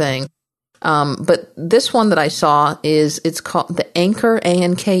same thing. But this one that I saw it's called the Anker,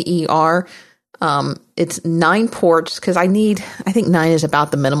 Anker. It's 9 ports, because I think 9 is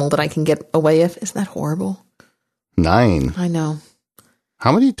about the minimal that I can get away with. Isn't that horrible? 9. I know.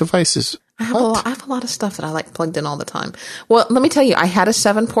 How many devices? I have a lot of stuff that I like plugged in all the time. Well, let me tell you, I had a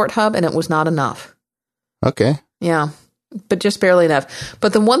 7-port hub, and it was not enough. Okay. Yeah, but just barely enough.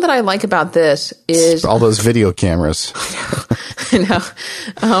 But the one that I like about this is all those video cameras. I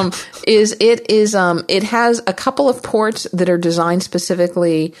know. It has a couple of ports that are designed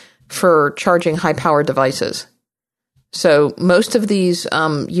specifically for charging high-powered devices. So most of these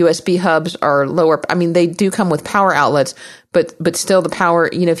USB hubs are lower. I mean, they do come with power outlets, but still the power,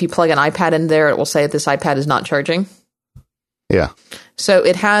 if you plug an iPad in there, it will say that this iPad is not charging. Yeah. So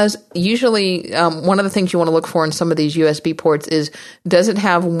it has usually one of the things you want to look for in some of these USB ports is, does it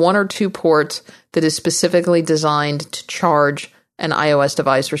have 1 or 2 ports that is specifically designed to charge an iOS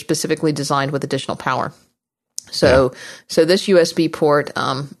device or specifically designed with additional power? So this USB port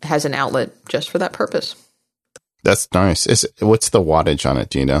has an outlet just for that purpose. That's nice. What's the wattage on it?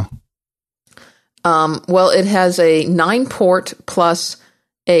 Do you know? Well, it has a 9-port plus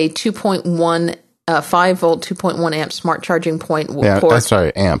a 2.1 5-volt, 2.1 amp smart charging port.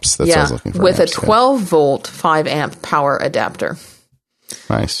 Sorry, amps. That's what I was looking for. With amps, a 12-volt, 5-amp power adapter.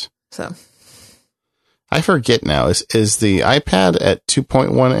 Nice. So, I forget now. Is the iPad at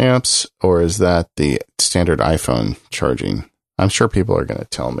 2.1 amps, or is that the standard iPhone charging? I'm sure people are going to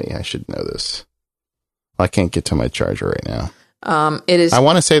tell me I should know this. I can't get to my charger right now. It is. I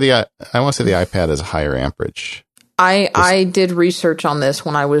want to say the iPad is a higher amperage. I did research on this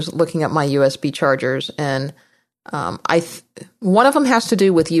when I was looking at my USB chargers, and one of them has to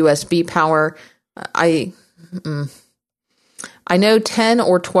do with USB power. I know 10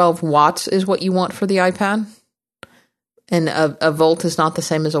 or 12 watts is what you want for the iPad, and a volt is not the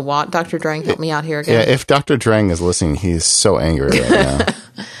same as a watt. Dr. Drang, help me out here again. Yeah, if Dr. Drang is listening, he's so angry right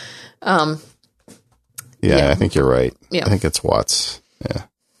now. Yeah, I think you're right. Yeah. I think it's watts. Yeah.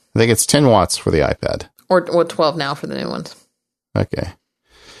 I think it's 10 watts for the iPad. Or 12 now for the new ones. Okay,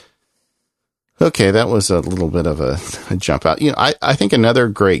 that was a little bit of a jump out. I think another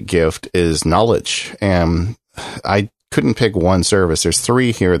great gift is knowledge. And I couldn't pick one service. There's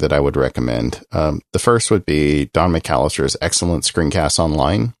 3 here that I would recommend. The first would be Don McAllister's excellent Screencast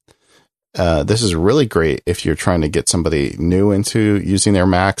Online. This is really great if you're trying to get somebody new into using their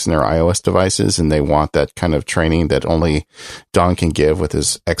Macs and their iOS devices, and they want that kind of training that only Don can give with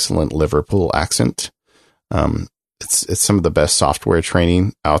his excellent Liverpool accent. It's some of the best software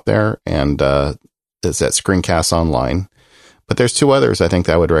training out there, and it's at Screencast Online. But there's 2 others I think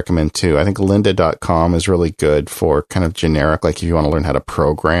that I would recommend too. I think lynda.com is really good for kind of generic, like if you want to learn how to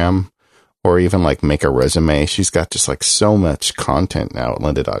program or even like make a resume. She's got just like so much content now at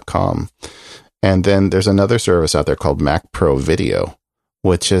lynda.com. And then there's another service out there called Mac Pro Video,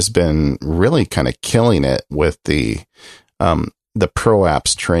 which has been really kind of killing it with the Pro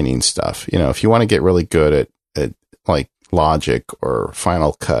Apps training stuff. If you want to get really good at like Logic or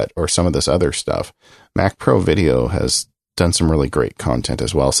Final Cut or some of this other stuff, Mac Pro Video has done some really great content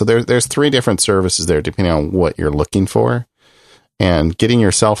as well. So there's 3 different services there depending on what you're looking for. And getting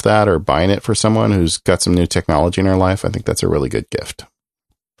yourself that or buying it for someone who's got some new technology in their life, I think that's a really good gift.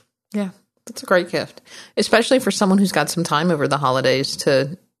 Yeah, that's a great gift, especially for someone who's got some time over the holidays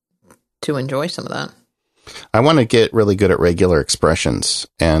to enjoy some of that. I want to get really good at regular expressions.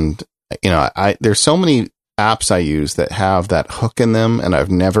 And, there's so many apps I use that have that hook in them. And I've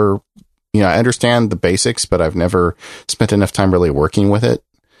never, I understand the basics, but I've never spent enough time really working with it.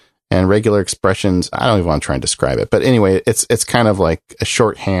 And regular expressions, I don't even want to try and describe it. But anyway, it's kind of like a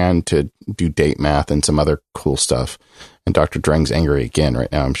shorthand to do date math and some other cool stuff. And Dr. Dreng's angry again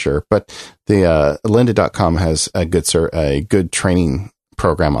right now, I'm sure. But the lynda.com has a good training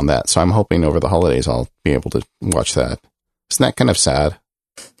program on that. So I'm hoping over the holidays I'll be able to watch that. Isn't that kind of sad?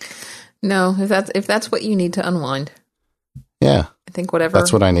 No, if that's what you need to unwind. Yeah. I think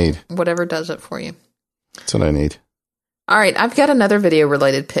that's what I need. Whatever does it for you. That's what I need. All right, I've got another video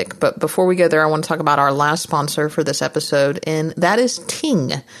related pick, but before we go there, I want to talk about our last sponsor for this episode, and that is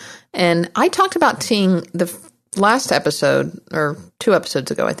Ting. And I talked about Ting the last episode, or 2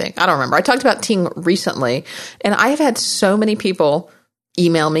 episodes ago, I think. I don't remember. I talked about Ting recently, and I have had so many people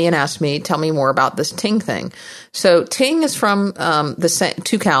email me and ask me, tell me more about this Ting thing. So Ting is from the same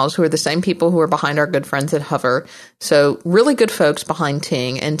Tucows, who are the same people who are behind our good friends at Hover. So really good folks behind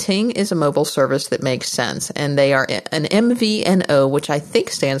Ting. And Ting is a mobile service that makes sense. And they are an MVNO, which I think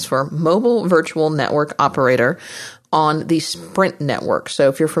stands for Mobile Virtual Network Operator, on the Sprint network. So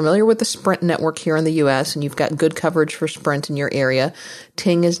if you're familiar with the Sprint network here in the US and you've got good coverage for Sprint in your area,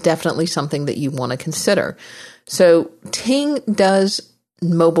 Ting is definitely something that you want to consider. So Ting does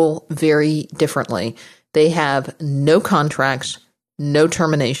mobile very differently. They have no contracts, no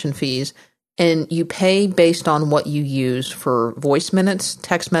termination fees, and you pay based on what you use for voice minutes,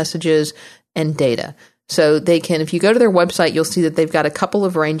 text messages, and data. So they can, if you go to their website, you'll see that they've got a couple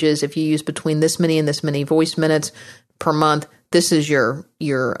of ranges. If you use between this many and this many voice minutes per month, this is your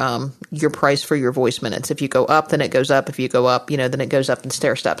price for your voice minutes. If you go up, then it goes up. If you go up, then it goes up in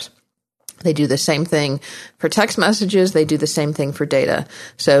stair steps. They do the same thing for text messages. They do the same thing for data.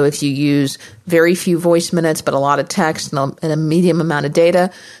 So if you use very few voice minutes, but a lot of text and a medium amount of data,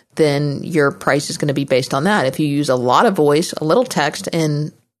 then your price is going to be based on that. If you use a lot of voice, a little text,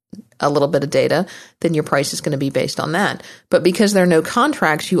 and a little bit of data, then your price is going to be based on that. But because there are no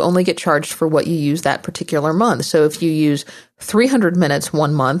contracts, you only get charged for what you use that particular month. So if you use 300 minutes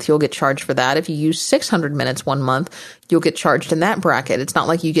one month, you'll get charged for that. If you use 600 minutes one month, you'll get charged in that bracket. It's not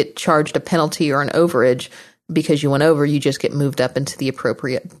like you get charged a penalty or an overage because you went over. You just get moved up into the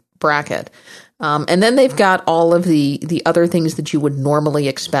appropriate bracket. And then they've got all of the other things that you would normally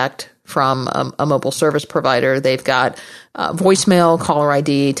expect from a mobile service provider. They've got voicemail, caller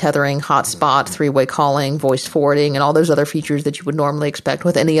ID, tethering, hotspot, 3-way calling, voice forwarding, and all those other features that you would normally expect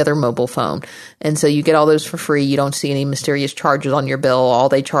with any other mobile phone. And so you get all those for free. You don't see any mysterious charges on your bill. All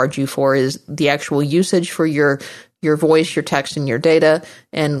they charge you for is the actual usage for your voice, your text, and your data,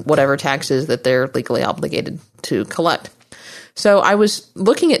 and whatever taxes that they're legally obligated to collect. So I was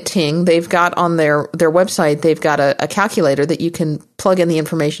looking at Ting. They've got on their website, they've got a calculator that you can plug in the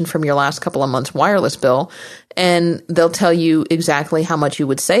information from your last couple of months' wireless bill, and they'll tell you exactly how much you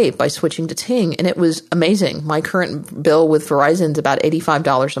would save by switching to Ting. And it was amazing. My current bill with Verizon is about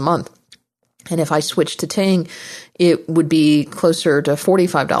 $85 a month. And if I switched to Ting, it would be closer to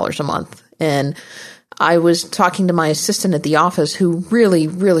 $45 a month. And I was talking to my assistant at the office who really,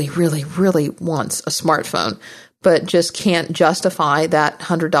 really, really, really wants a smartphone, but just can't justify that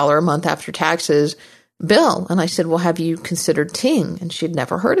 $100 a month after taxes bill. And I said, well, have you considered Ting? And she'd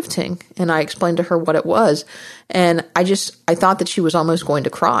never heard of Ting. And I explained to her what it was. And I thought that she was almost going to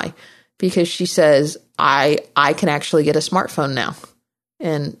cry because she says, I can actually get a smartphone now.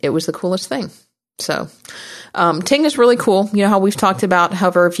 And it was the coolest thing. So Ting is really cool. You know how we've talked about,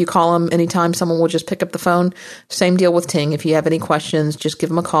 however, if you call them anytime, someone will just pick up the phone. Same deal with Ting. If you have any questions, just give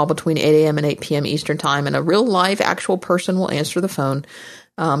them a call between 8 a.m. and 8 p.m. Eastern time, and a real live actual person will answer the phone.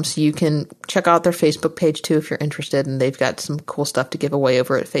 So you can check out their Facebook page too if you're interested, and they've got some cool stuff to give away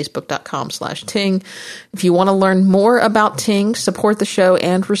over at facebook.com/Ting. If you want to learn more about Ting, support the show,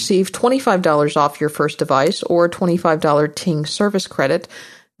 and receive $25 off your first device or $25 Ting service credit,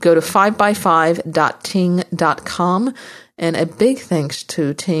 go to 5x5.ting.com, and a big thanks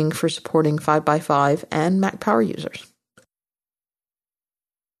to Ting for supporting 5x5 and Mac Power users.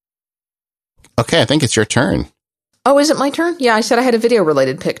 Okay, I think it's your turn. Oh, is it my turn? Yeah, I said I had a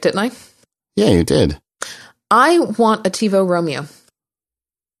video-related pick, didn't I? Yeah, you did. I want a TiVo Romeo.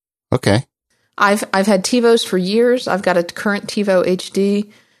 Okay. I've had TiVos for years. I've got a current TiVo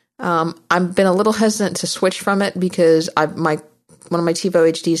HD. I've been a little hesitant to switch from it because one of my TiVo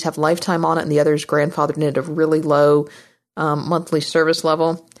HDs have lifetime on it, and the other is grandfathered in at a really low monthly service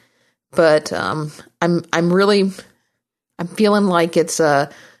level. But I'm feeling like it's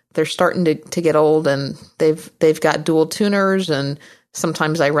they're starting to get old, and they've got dual tuners, and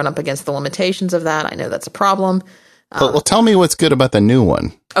sometimes I run up against the limitations of that. I know that's a problem. Well, tell me what's good about the new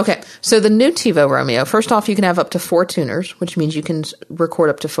one. Okay, so the new TiVo Romeo, first off, you can have up to 4 tuners, which means you can record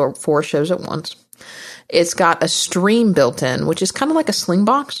up to four shows at once. It's got a stream built in, which is kind of like a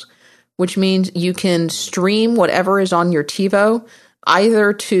Slingbox, which means you can stream whatever is on your TiVo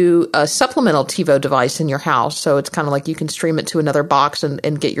either to a supplemental TiVo device in your house. So it's kind of like you can stream it to another box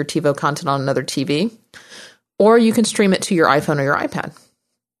and get your TiVo content on another TV, or you can stream it to your iPhone or your iPad.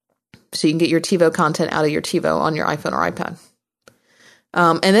 So you can get your TiVo content out of your TiVo on your iPhone or iPad.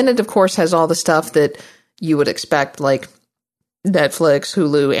 And then it, of course, has all the stuff that you would expect, like Netflix,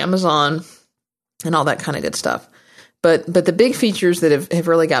 Hulu, Amazon, and all that kind of good stuff. But the big features that have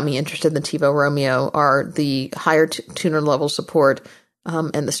really got me interested in the TiVo Romeo are the higher tuner level support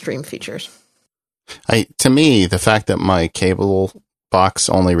and the stream features. To me, the fact that my cable box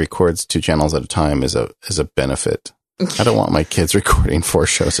only records 2 channels at a time is a benefit. I don't want my kids recording 4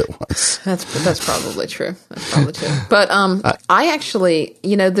 shows at once. That's probably true. But I actually,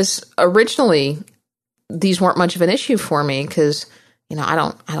 this originally, these weren't much of an issue for me because, I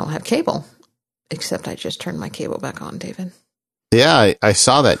don't have cable, except I just turned my cable back on, David. Yeah, I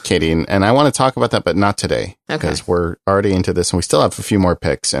saw that, Katie, and I want to talk about that, but not today. Okay. Because we're already into this, and we still have a few more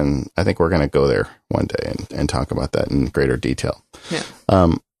picks, and I think we're going to go there one day and talk about that in greater detail. Yeah.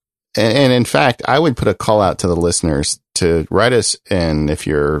 And in fact, I would put a call out to the listeners to write us in if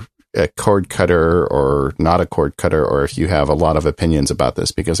you're a cord cutter or not a cord cutter, or if you have a lot of opinions about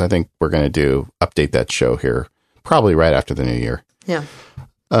this, because I think we're going to update that show here probably right after the new year. Yeah.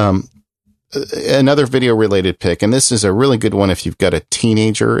 Another video related pick, and this is a really good one if you've got a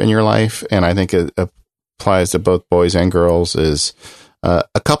teenager in your life, and I think it applies to both boys and girls, is a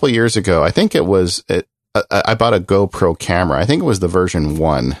couple years ago, I think I bought a GoPro camera. I think it was the version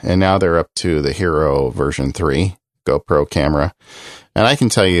 1, and now they're up to the Hero version 3 GoPro camera. And I can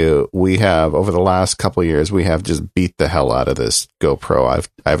tell you, we have, over the last couple of years, we have just beat the hell out of this GoPro.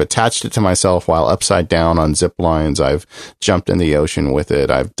 I've attached it to myself while upside down on zip lines. I've jumped in the ocean with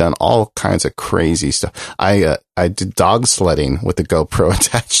it. I've done all kinds of crazy stuff. I did dog sledding with the GoPro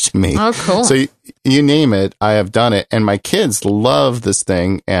attached to me. Oh, cool. So you name it, I have done it. And my kids love this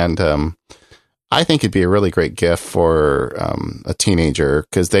thing. And, I think it'd be a really great gift for a teenager,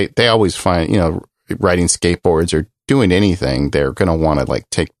 because they always find, riding skateboards or doing anything, they're going to want to like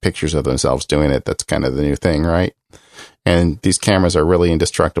take pictures of themselves doing it. That's kind of the new thing, right? And these cameras are really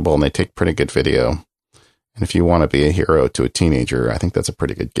indestructible and they take pretty good video. And if you want to be a hero to a teenager, I think that's a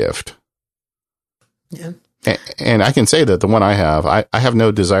pretty good gift. Yeah. And I can say that the one I have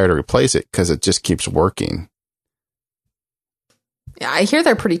no desire to replace it because it just keeps working. Yeah, I hear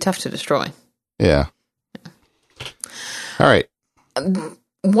they're pretty tough to destroy. Yeah. All right.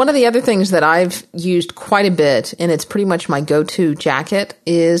 One of the other things that I've used quite a bit, and it's pretty much my go-to jacket,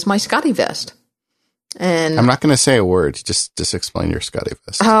 is my Scotty vest. And I'm not going to say a word. Just explain your Scotty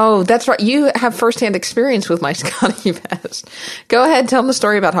vest. Oh, that's right. You have firsthand experience with my Scotty vest. Go ahead, tell them the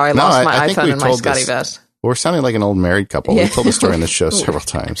story about how I lost my iPhone and my Scotty vest. We're sounding like an old married couple. Yeah. We told the story on the show several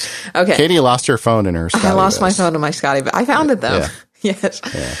times. Okay. Katie lost her phone and her Scotty vest. I lost my phone and my Scotty vest. I found it, though. Yeah. Yes.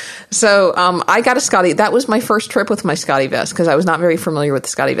 Yeah. So I got a Scotty. That was my first trip with my Scotty vest because I was not very familiar with the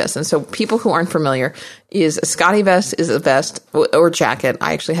Scotty vest. And so people who aren't familiar, is a Scotty vest is a vest or jacket.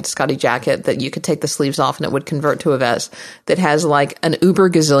 I actually had a Scotty jacket that you could take the sleeves off and it would convert to a vest that has like an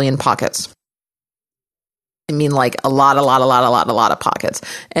uber gazillion pockets. I mean, like a lot of pockets.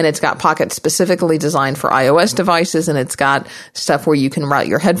 And it's got pockets specifically designed for iOS devices, and it's got stuff where you can route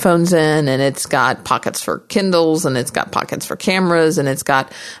your headphones in, and it's got pockets for Kindles, and it's got pockets for cameras, and it's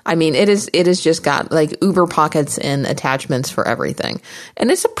got, I mean, it is just got like uber pockets and attachments for everything. And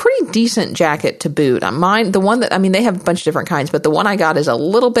it's a pretty decent jacket to boot. Mine, the one that, I mean, they have a bunch of different kinds, but the one I got is a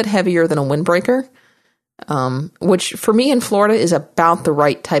little bit heavier than a windbreaker. Which for me in Florida is about the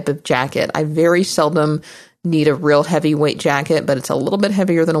right type of jacket. I very seldom need a real heavyweight jacket, but it's a little bit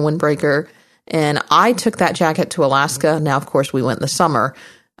heavier than a windbreaker. And I took that jacket to Alaska. Now, of course, we went in the summer.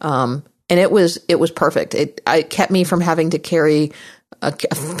 And it was perfect. It kept me from having to carry a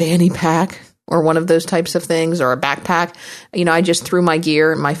fanny pack or one of those types of things, or a backpack. I just threw my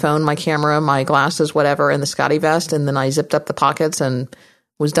gear, my phone, my camera, my glasses, whatever, in the Scotty vest, and then I zipped up the pockets and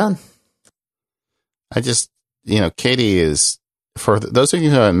was done. I just, Katie is, for those of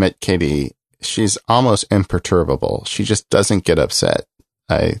you who haven't met Katie, she's almost imperturbable. She just doesn't get upset.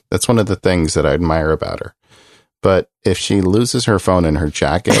 That's one of the things that I admire about her. But if she loses her phone in her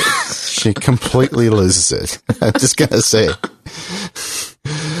jacket, she completely loses it. I'm just going to say.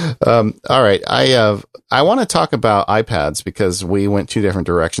 All right. I want to talk about iPads because we went two different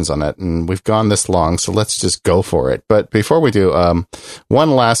directions on that and we've gone this long. So let's just go for it. But before we do,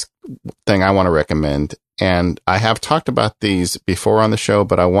 one last thing I want to recommend, and I have talked about these before on the show,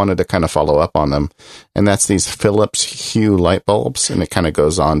 but I wanted to kind of follow up on them. And that's these Philips Hue light bulbs. And it kind of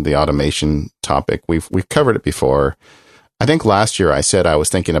goes on the automation topic. We've covered it before. I think last year I said I was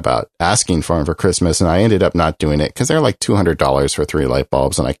thinking about asking for them for Christmas, and I ended up not doing it because they're like $200 for 3 light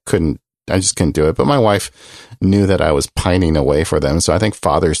bulbs, and I just couldn't do it. But my wife knew that I was pining away for them. So I think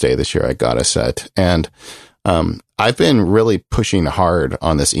Father's Day this year I got a set. And I've been really pushing hard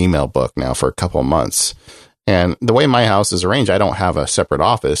on this email book now for a couple of months. And the way my house is arranged, I don't have a separate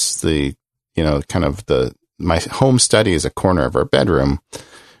office. My home study is a corner of our bedroom.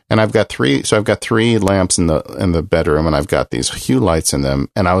 And I've got 3 lamps in the bedroom, and I've got these Hue lights in them.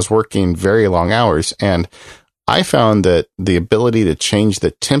 And I was working very long hours, and I found that the ability to change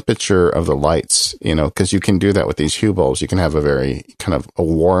the temperature of the lights, because you can do that with these Hue bulbs. You can have a very kind of a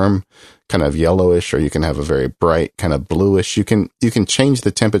warm, kind of yellowish, or you can have a very bright, kind of bluish. You can change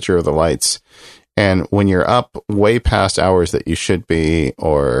the temperature of the lights. And when you're up way past hours that you should be,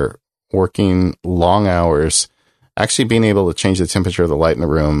 or working long hours, actually being able to change the temperature of the light in the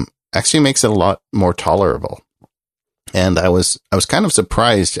room actually makes it a lot more tolerable. And I was kind of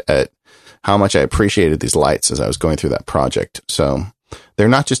surprised at how much I appreciated these lights as I was going through that project. So they're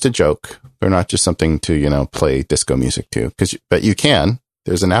not just a joke. They're not just something to, play disco music to, but you can.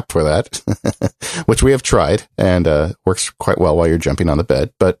 There's an app for that, which we have tried, and works quite well while you're jumping on the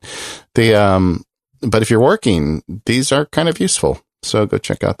bed. But if you're working, these are kind of useful. So go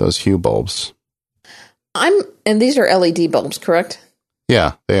check out those Hue bulbs. And these are LED bulbs, correct?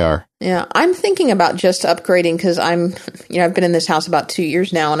 Yeah, they are. Yeah, I'm thinking about just upgrading because I've been in this house about 2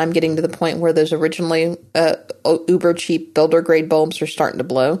 years now, and I'm getting to the point where those originally uber cheap builder grade bulbs are starting to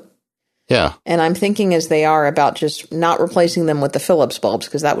blow. Yeah. And I'm thinking as they are about just not replacing them with the Philips bulbs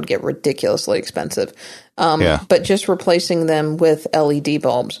because that would get ridiculously expensive. But just replacing them with LED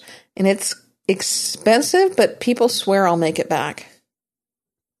bulbs. And it's expensive, but people swear I'll make it back.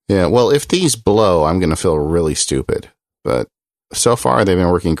 Yeah, well, if these blow, I'm going to feel really stupid. But so far, they've been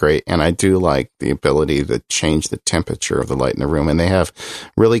working great. And I do like the ability to change the temperature of the light in the room. And they have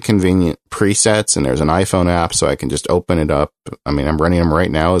really convenient presets. And there's an iPhone app, so I can just open it up. I mean, I'm running them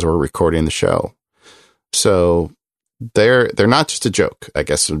right now as we're recording the show. So they're not just a joke, I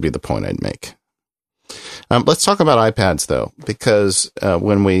guess would be the point I'd make. Let's talk about iPads, though, because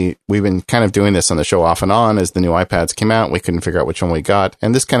when we've been kind of doing this on the show off and on as the new iPads came out, we couldn't figure out which one we got.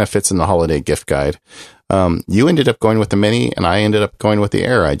 And this kind of fits in the holiday gift guide. You ended up going with the Mini, and I ended up going with the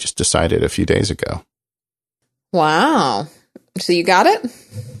Air. I just decided a few days ago. Wow. So you got it?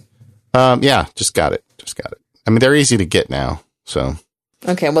 Yeah, just got it. I mean, they're easy to get now. So.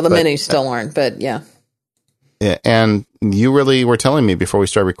 Okay, well, the Minis still aren't, but yeah. Yeah, and you really were telling me before we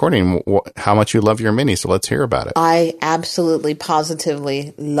started recording how much you love your Mini, so let's hear about it. I absolutely,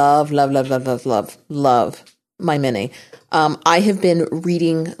 positively love my Mini. I have been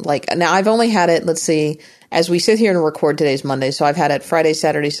reading, now I've only had it, let's see, as we sit here and record, today's Monday, so I've had it Friday,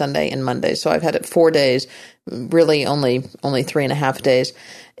 Saturday, Sunday, and Monday, so I've had it 4 days, really only 3.5 days,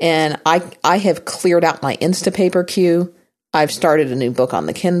 and I have cleared out my Instapaper queue. I've started a new book on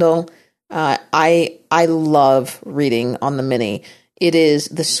the Kindle. I love reading on the Mini.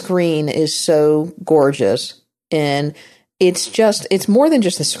 The screen is so gorgeous, and it's more than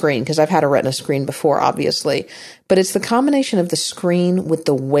just the screen, because I've had a Retina screen before, obviously, but it's the combination of the screen with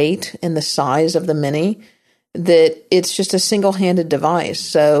the weight and the size of the Mini that it's just a single-handed device.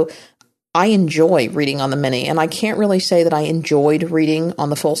 So I enjoy reading on the Mini, and I can't really say that I enjoyed reading on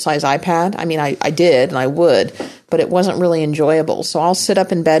the full-size iPad. I mean, I did, and I would, but it wasn't really enjoyable. So I'll sit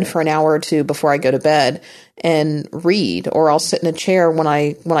up in bed for an hour or two before I go to bed and read, or I'll sit in a chair when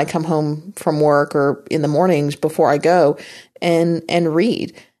I come home from work or in the mornings before I go and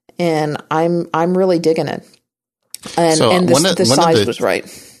read. And I'm really digging it. And the size was right.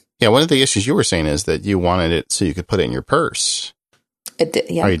 Yeah, one of the issues you were saying is that you wanted it so you could put it in your purse.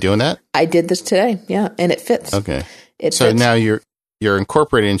 Yeah. Are you doing that? I did this today, yeah, and it fits. Okay. So fits. Now you're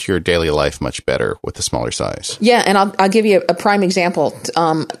incorporating into your daily life much better with the smaller size. Yeah, and I'll give you a prime example.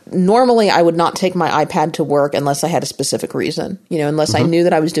 Normally, I would not take my iPad to work unless I had a specific reason, unless I knew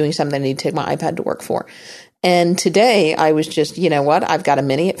that I was doing something I need to take my iPad to work for. And today I was just, what? I've got a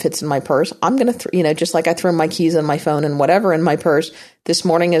Mini. It fits in my purse. I'm going to, just like I throw my keys and my phone and whatever in my purse. This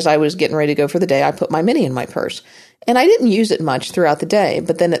morning, as I was getting ready to go for the day, I put my Mini in my purse. And I didn't use it much throughout the day.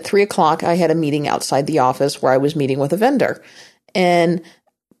 But then at 3:00, I had a meeting outside the office where I was meeting with a vendor. And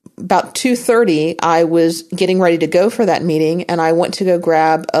about 2:30, I was getting ready to go for that meeting, and I went to go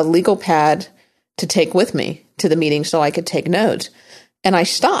grab a legal pad to take with me to the meeting so I could take notes. And I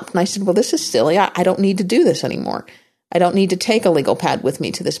stopped and I said, well, this is silly. I don't need to do this anymore. I don't need to take a legal pad with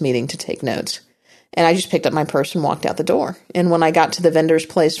me to this meeting to take notes. And I just picked up my purse and walked out the door. And when I got to the vendor's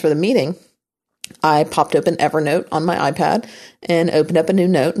place for the meeting, I popped open Evernote on my iPad and opened up a new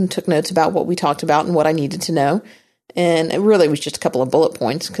note and took notes about what we talked about and what I needed to know. And it really was just a couple of bullet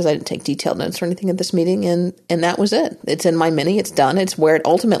points because I didn't take detailed notes or anything at this meeting. And that was it. It's in my mini. It's done. It's where it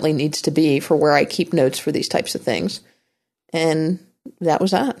ultimately needs to be for where I keep notes for these types of things. And that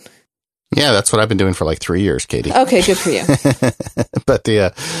was that. Yeah, that's what I've been doing for like 3 years, Katie. Okay, good for you. But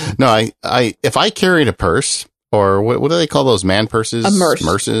no, I if I carried a purse, or what do they call those man purses? A merce.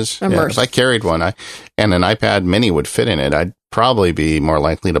 Merces. A merce. If I carried one, and an iPad mini would fit in it, I'd probably be more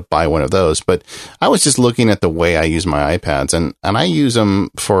likely to buy one of those. But I was just looking at the way I use my iPads, and I use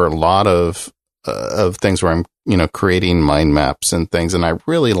them for a lot of things where I'm, creating mind maps and things. And I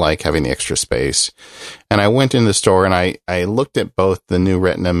really like having the extra space. And I went in the store and I looked at both the new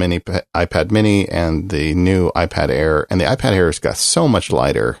Retina mini iPad mini and the new iPad Air, and the iPad Air has got so much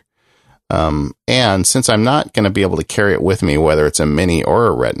lighter. And since I'm not going to be able to carry it with me, whether it's a mini or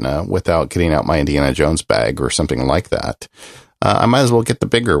a Retina, without getting out my Indiana Jones bag or something like that, I might as well get the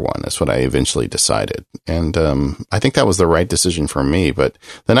bigger one. That's what I eventually decided. And I think that was the right decision for me. But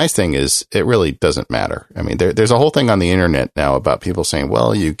the nice thing is it really doesn't matter. I mean, there's a whole thing on the internet now about people saying,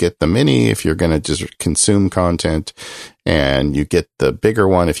 well, you get the mini if you're going to just consume content, and you get the bigger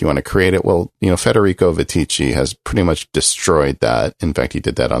one if you want to create it. Well, Federico Viticci has pretty much destroyed that. In fact, he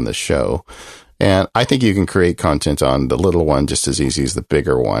did that on the show. And I think you can create content on the little one just as easy as the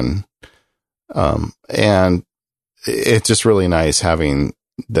bigger one. And it's just really nice having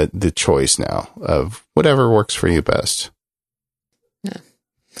the choice now of whatever works for you best. Yeah.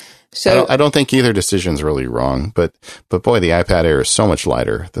 So I don't think either decision's really wrong, but boy, the iPad Air is so much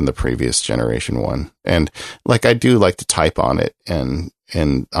lighter than the previous generation one. And I do like to type on it, and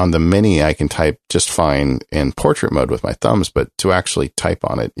on the mini, I can type just fine in portrait mode with my thumbs, but to actually type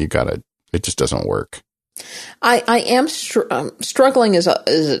on it, it just doesn't work. I am struggling is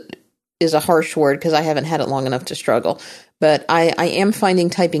a harsh word because I haven't had it long enough to struggle, but I am finding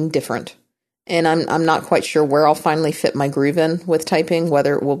typing different. And I'm not quite sure where I'll finally fit my groove in with typing,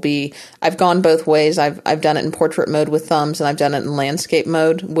 whether it will be, I've gone both ways. I've done it in portrait mode with thumbs, and I've done it in landscape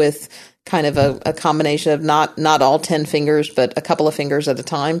mode with kind of a combination of not all 10 fingers, but a couple of fingers at a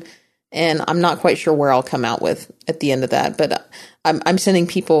time. And I'm not quite sure where I'll come out with at the end of that, but I'm sending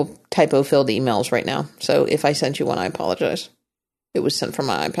people typo-filled emails right now. So if I sent you one, I apologize. It was sent from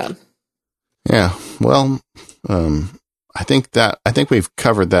my iPad. Yeah. Well, I think we've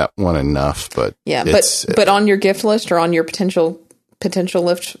covered that one enough, but yeah, but on your gift list or on your potential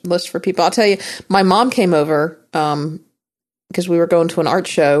list for people, I'll tell you, my mom came over, because we were going to an art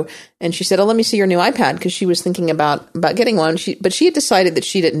show, and she said, "Oh, let me see your new iPad," because she was thinking about getting one. But she had decided that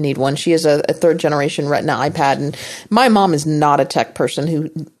she didn't need one. She has a third generation Retina iPad, and my mom is not a tech person who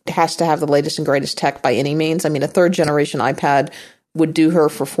has to have the latest and greatest tech by any means. I mean, a third generation iPad would do her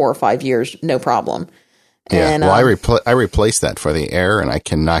for 4 or 5 years, no problem. Yeah, and, well, I replaced that for the Air, and I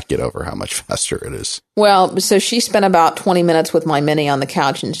cannot get over how much faster it is. Well, so she spent about 20 minutes with my mini on the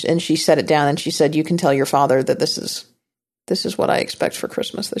couch, and she set it down, and she said, "You can tell your father that this is what I expect for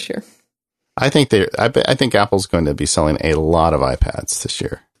Christmas this year." I think Apple's going to be selling a lot of iPads this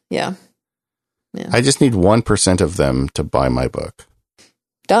year. Yeah. I just need 1% of them to buy my book.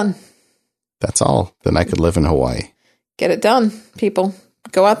 Done. That's all. Then I could live in Hawaii. Get it done, people.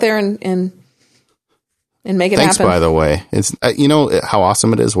 Go out there and make it Thanks, happen. by the way. It's you know how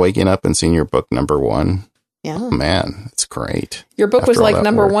awesome it is waking up and seeing your book number 1. Yeah. Oh, man, it's great. Your book was like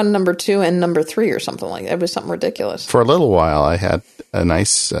number work. 1, number 2, and number 3 or something like that. It was something ridiculous. For a little while, I had a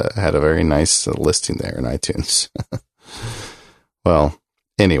very nice listing there in iTunes. Well,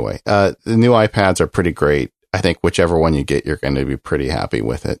 anyway, the new iPads are pretty great. I think whichever one you get, you're going to be pretty happy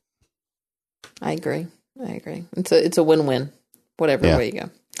with it. I agree. It's a win-win, whatever way you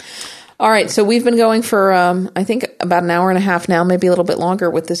go. All right, so we've been going for I think about an hour and a half now, maybe a little bit longer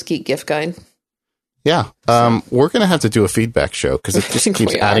with this Geek Gift Guide. Yeah, we're going to have to do a feedback show because it just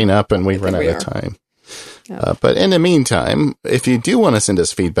keeps adding up and we run out of time. Yeah. But in the meantime, if you do want to send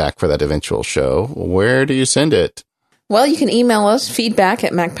us feedback for that eventual show, where do you send it? Well, you can email us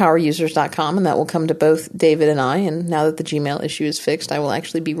feedback@macpowerusers.com, and that will come to both David and I. And now that the Gmail issue is fixed, I will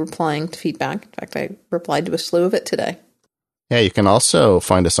actually be replying to feedback. In fact, I replied to a slew of it today. Yeah, you can also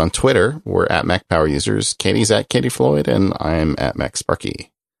find us on Twitter. We're at MacPowerUsers. Katie's at Katie Floyd, and I'm at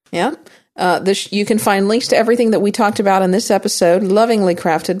MacSparky. Yeah. You can find links to everything that we talked about in this episode, lovingly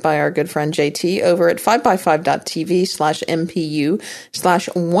crafted by our good friend JT, over at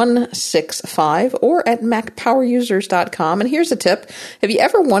 5x5.tv/MPU/165 or at MacPowerUsers.com. And here's a tip. Have you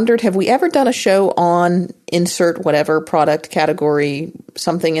ever wondered, have we ever done a show on insert whatever product category,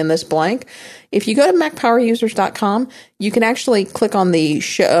 something in this blank? If you go to MacPowerUsers.com, you can actually click on the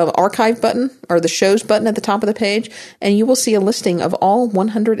archive button or the shows button at the top of the page, and you will see a listing of all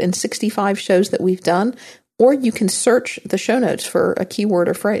 165 shows that we've done, or you can search the show notes for a keyword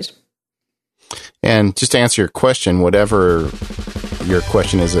or phrase. And just to answer your question, whatever your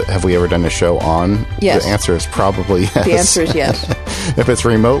question is, have we ever done a show on? Yes. The answer is probably yes. The answer is yes. If it's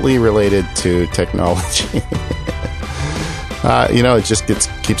remotely related to technology. It just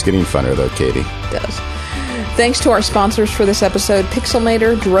keeps getting funner, though, Katie. It does. Thanks to our sponsors for this episode,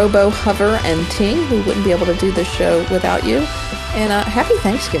 Pixelmator, Drobo, Hover, and Ting. We wouldn't be able to do this show without you. And happy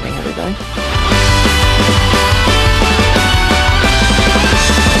Thanksgiving, everybody.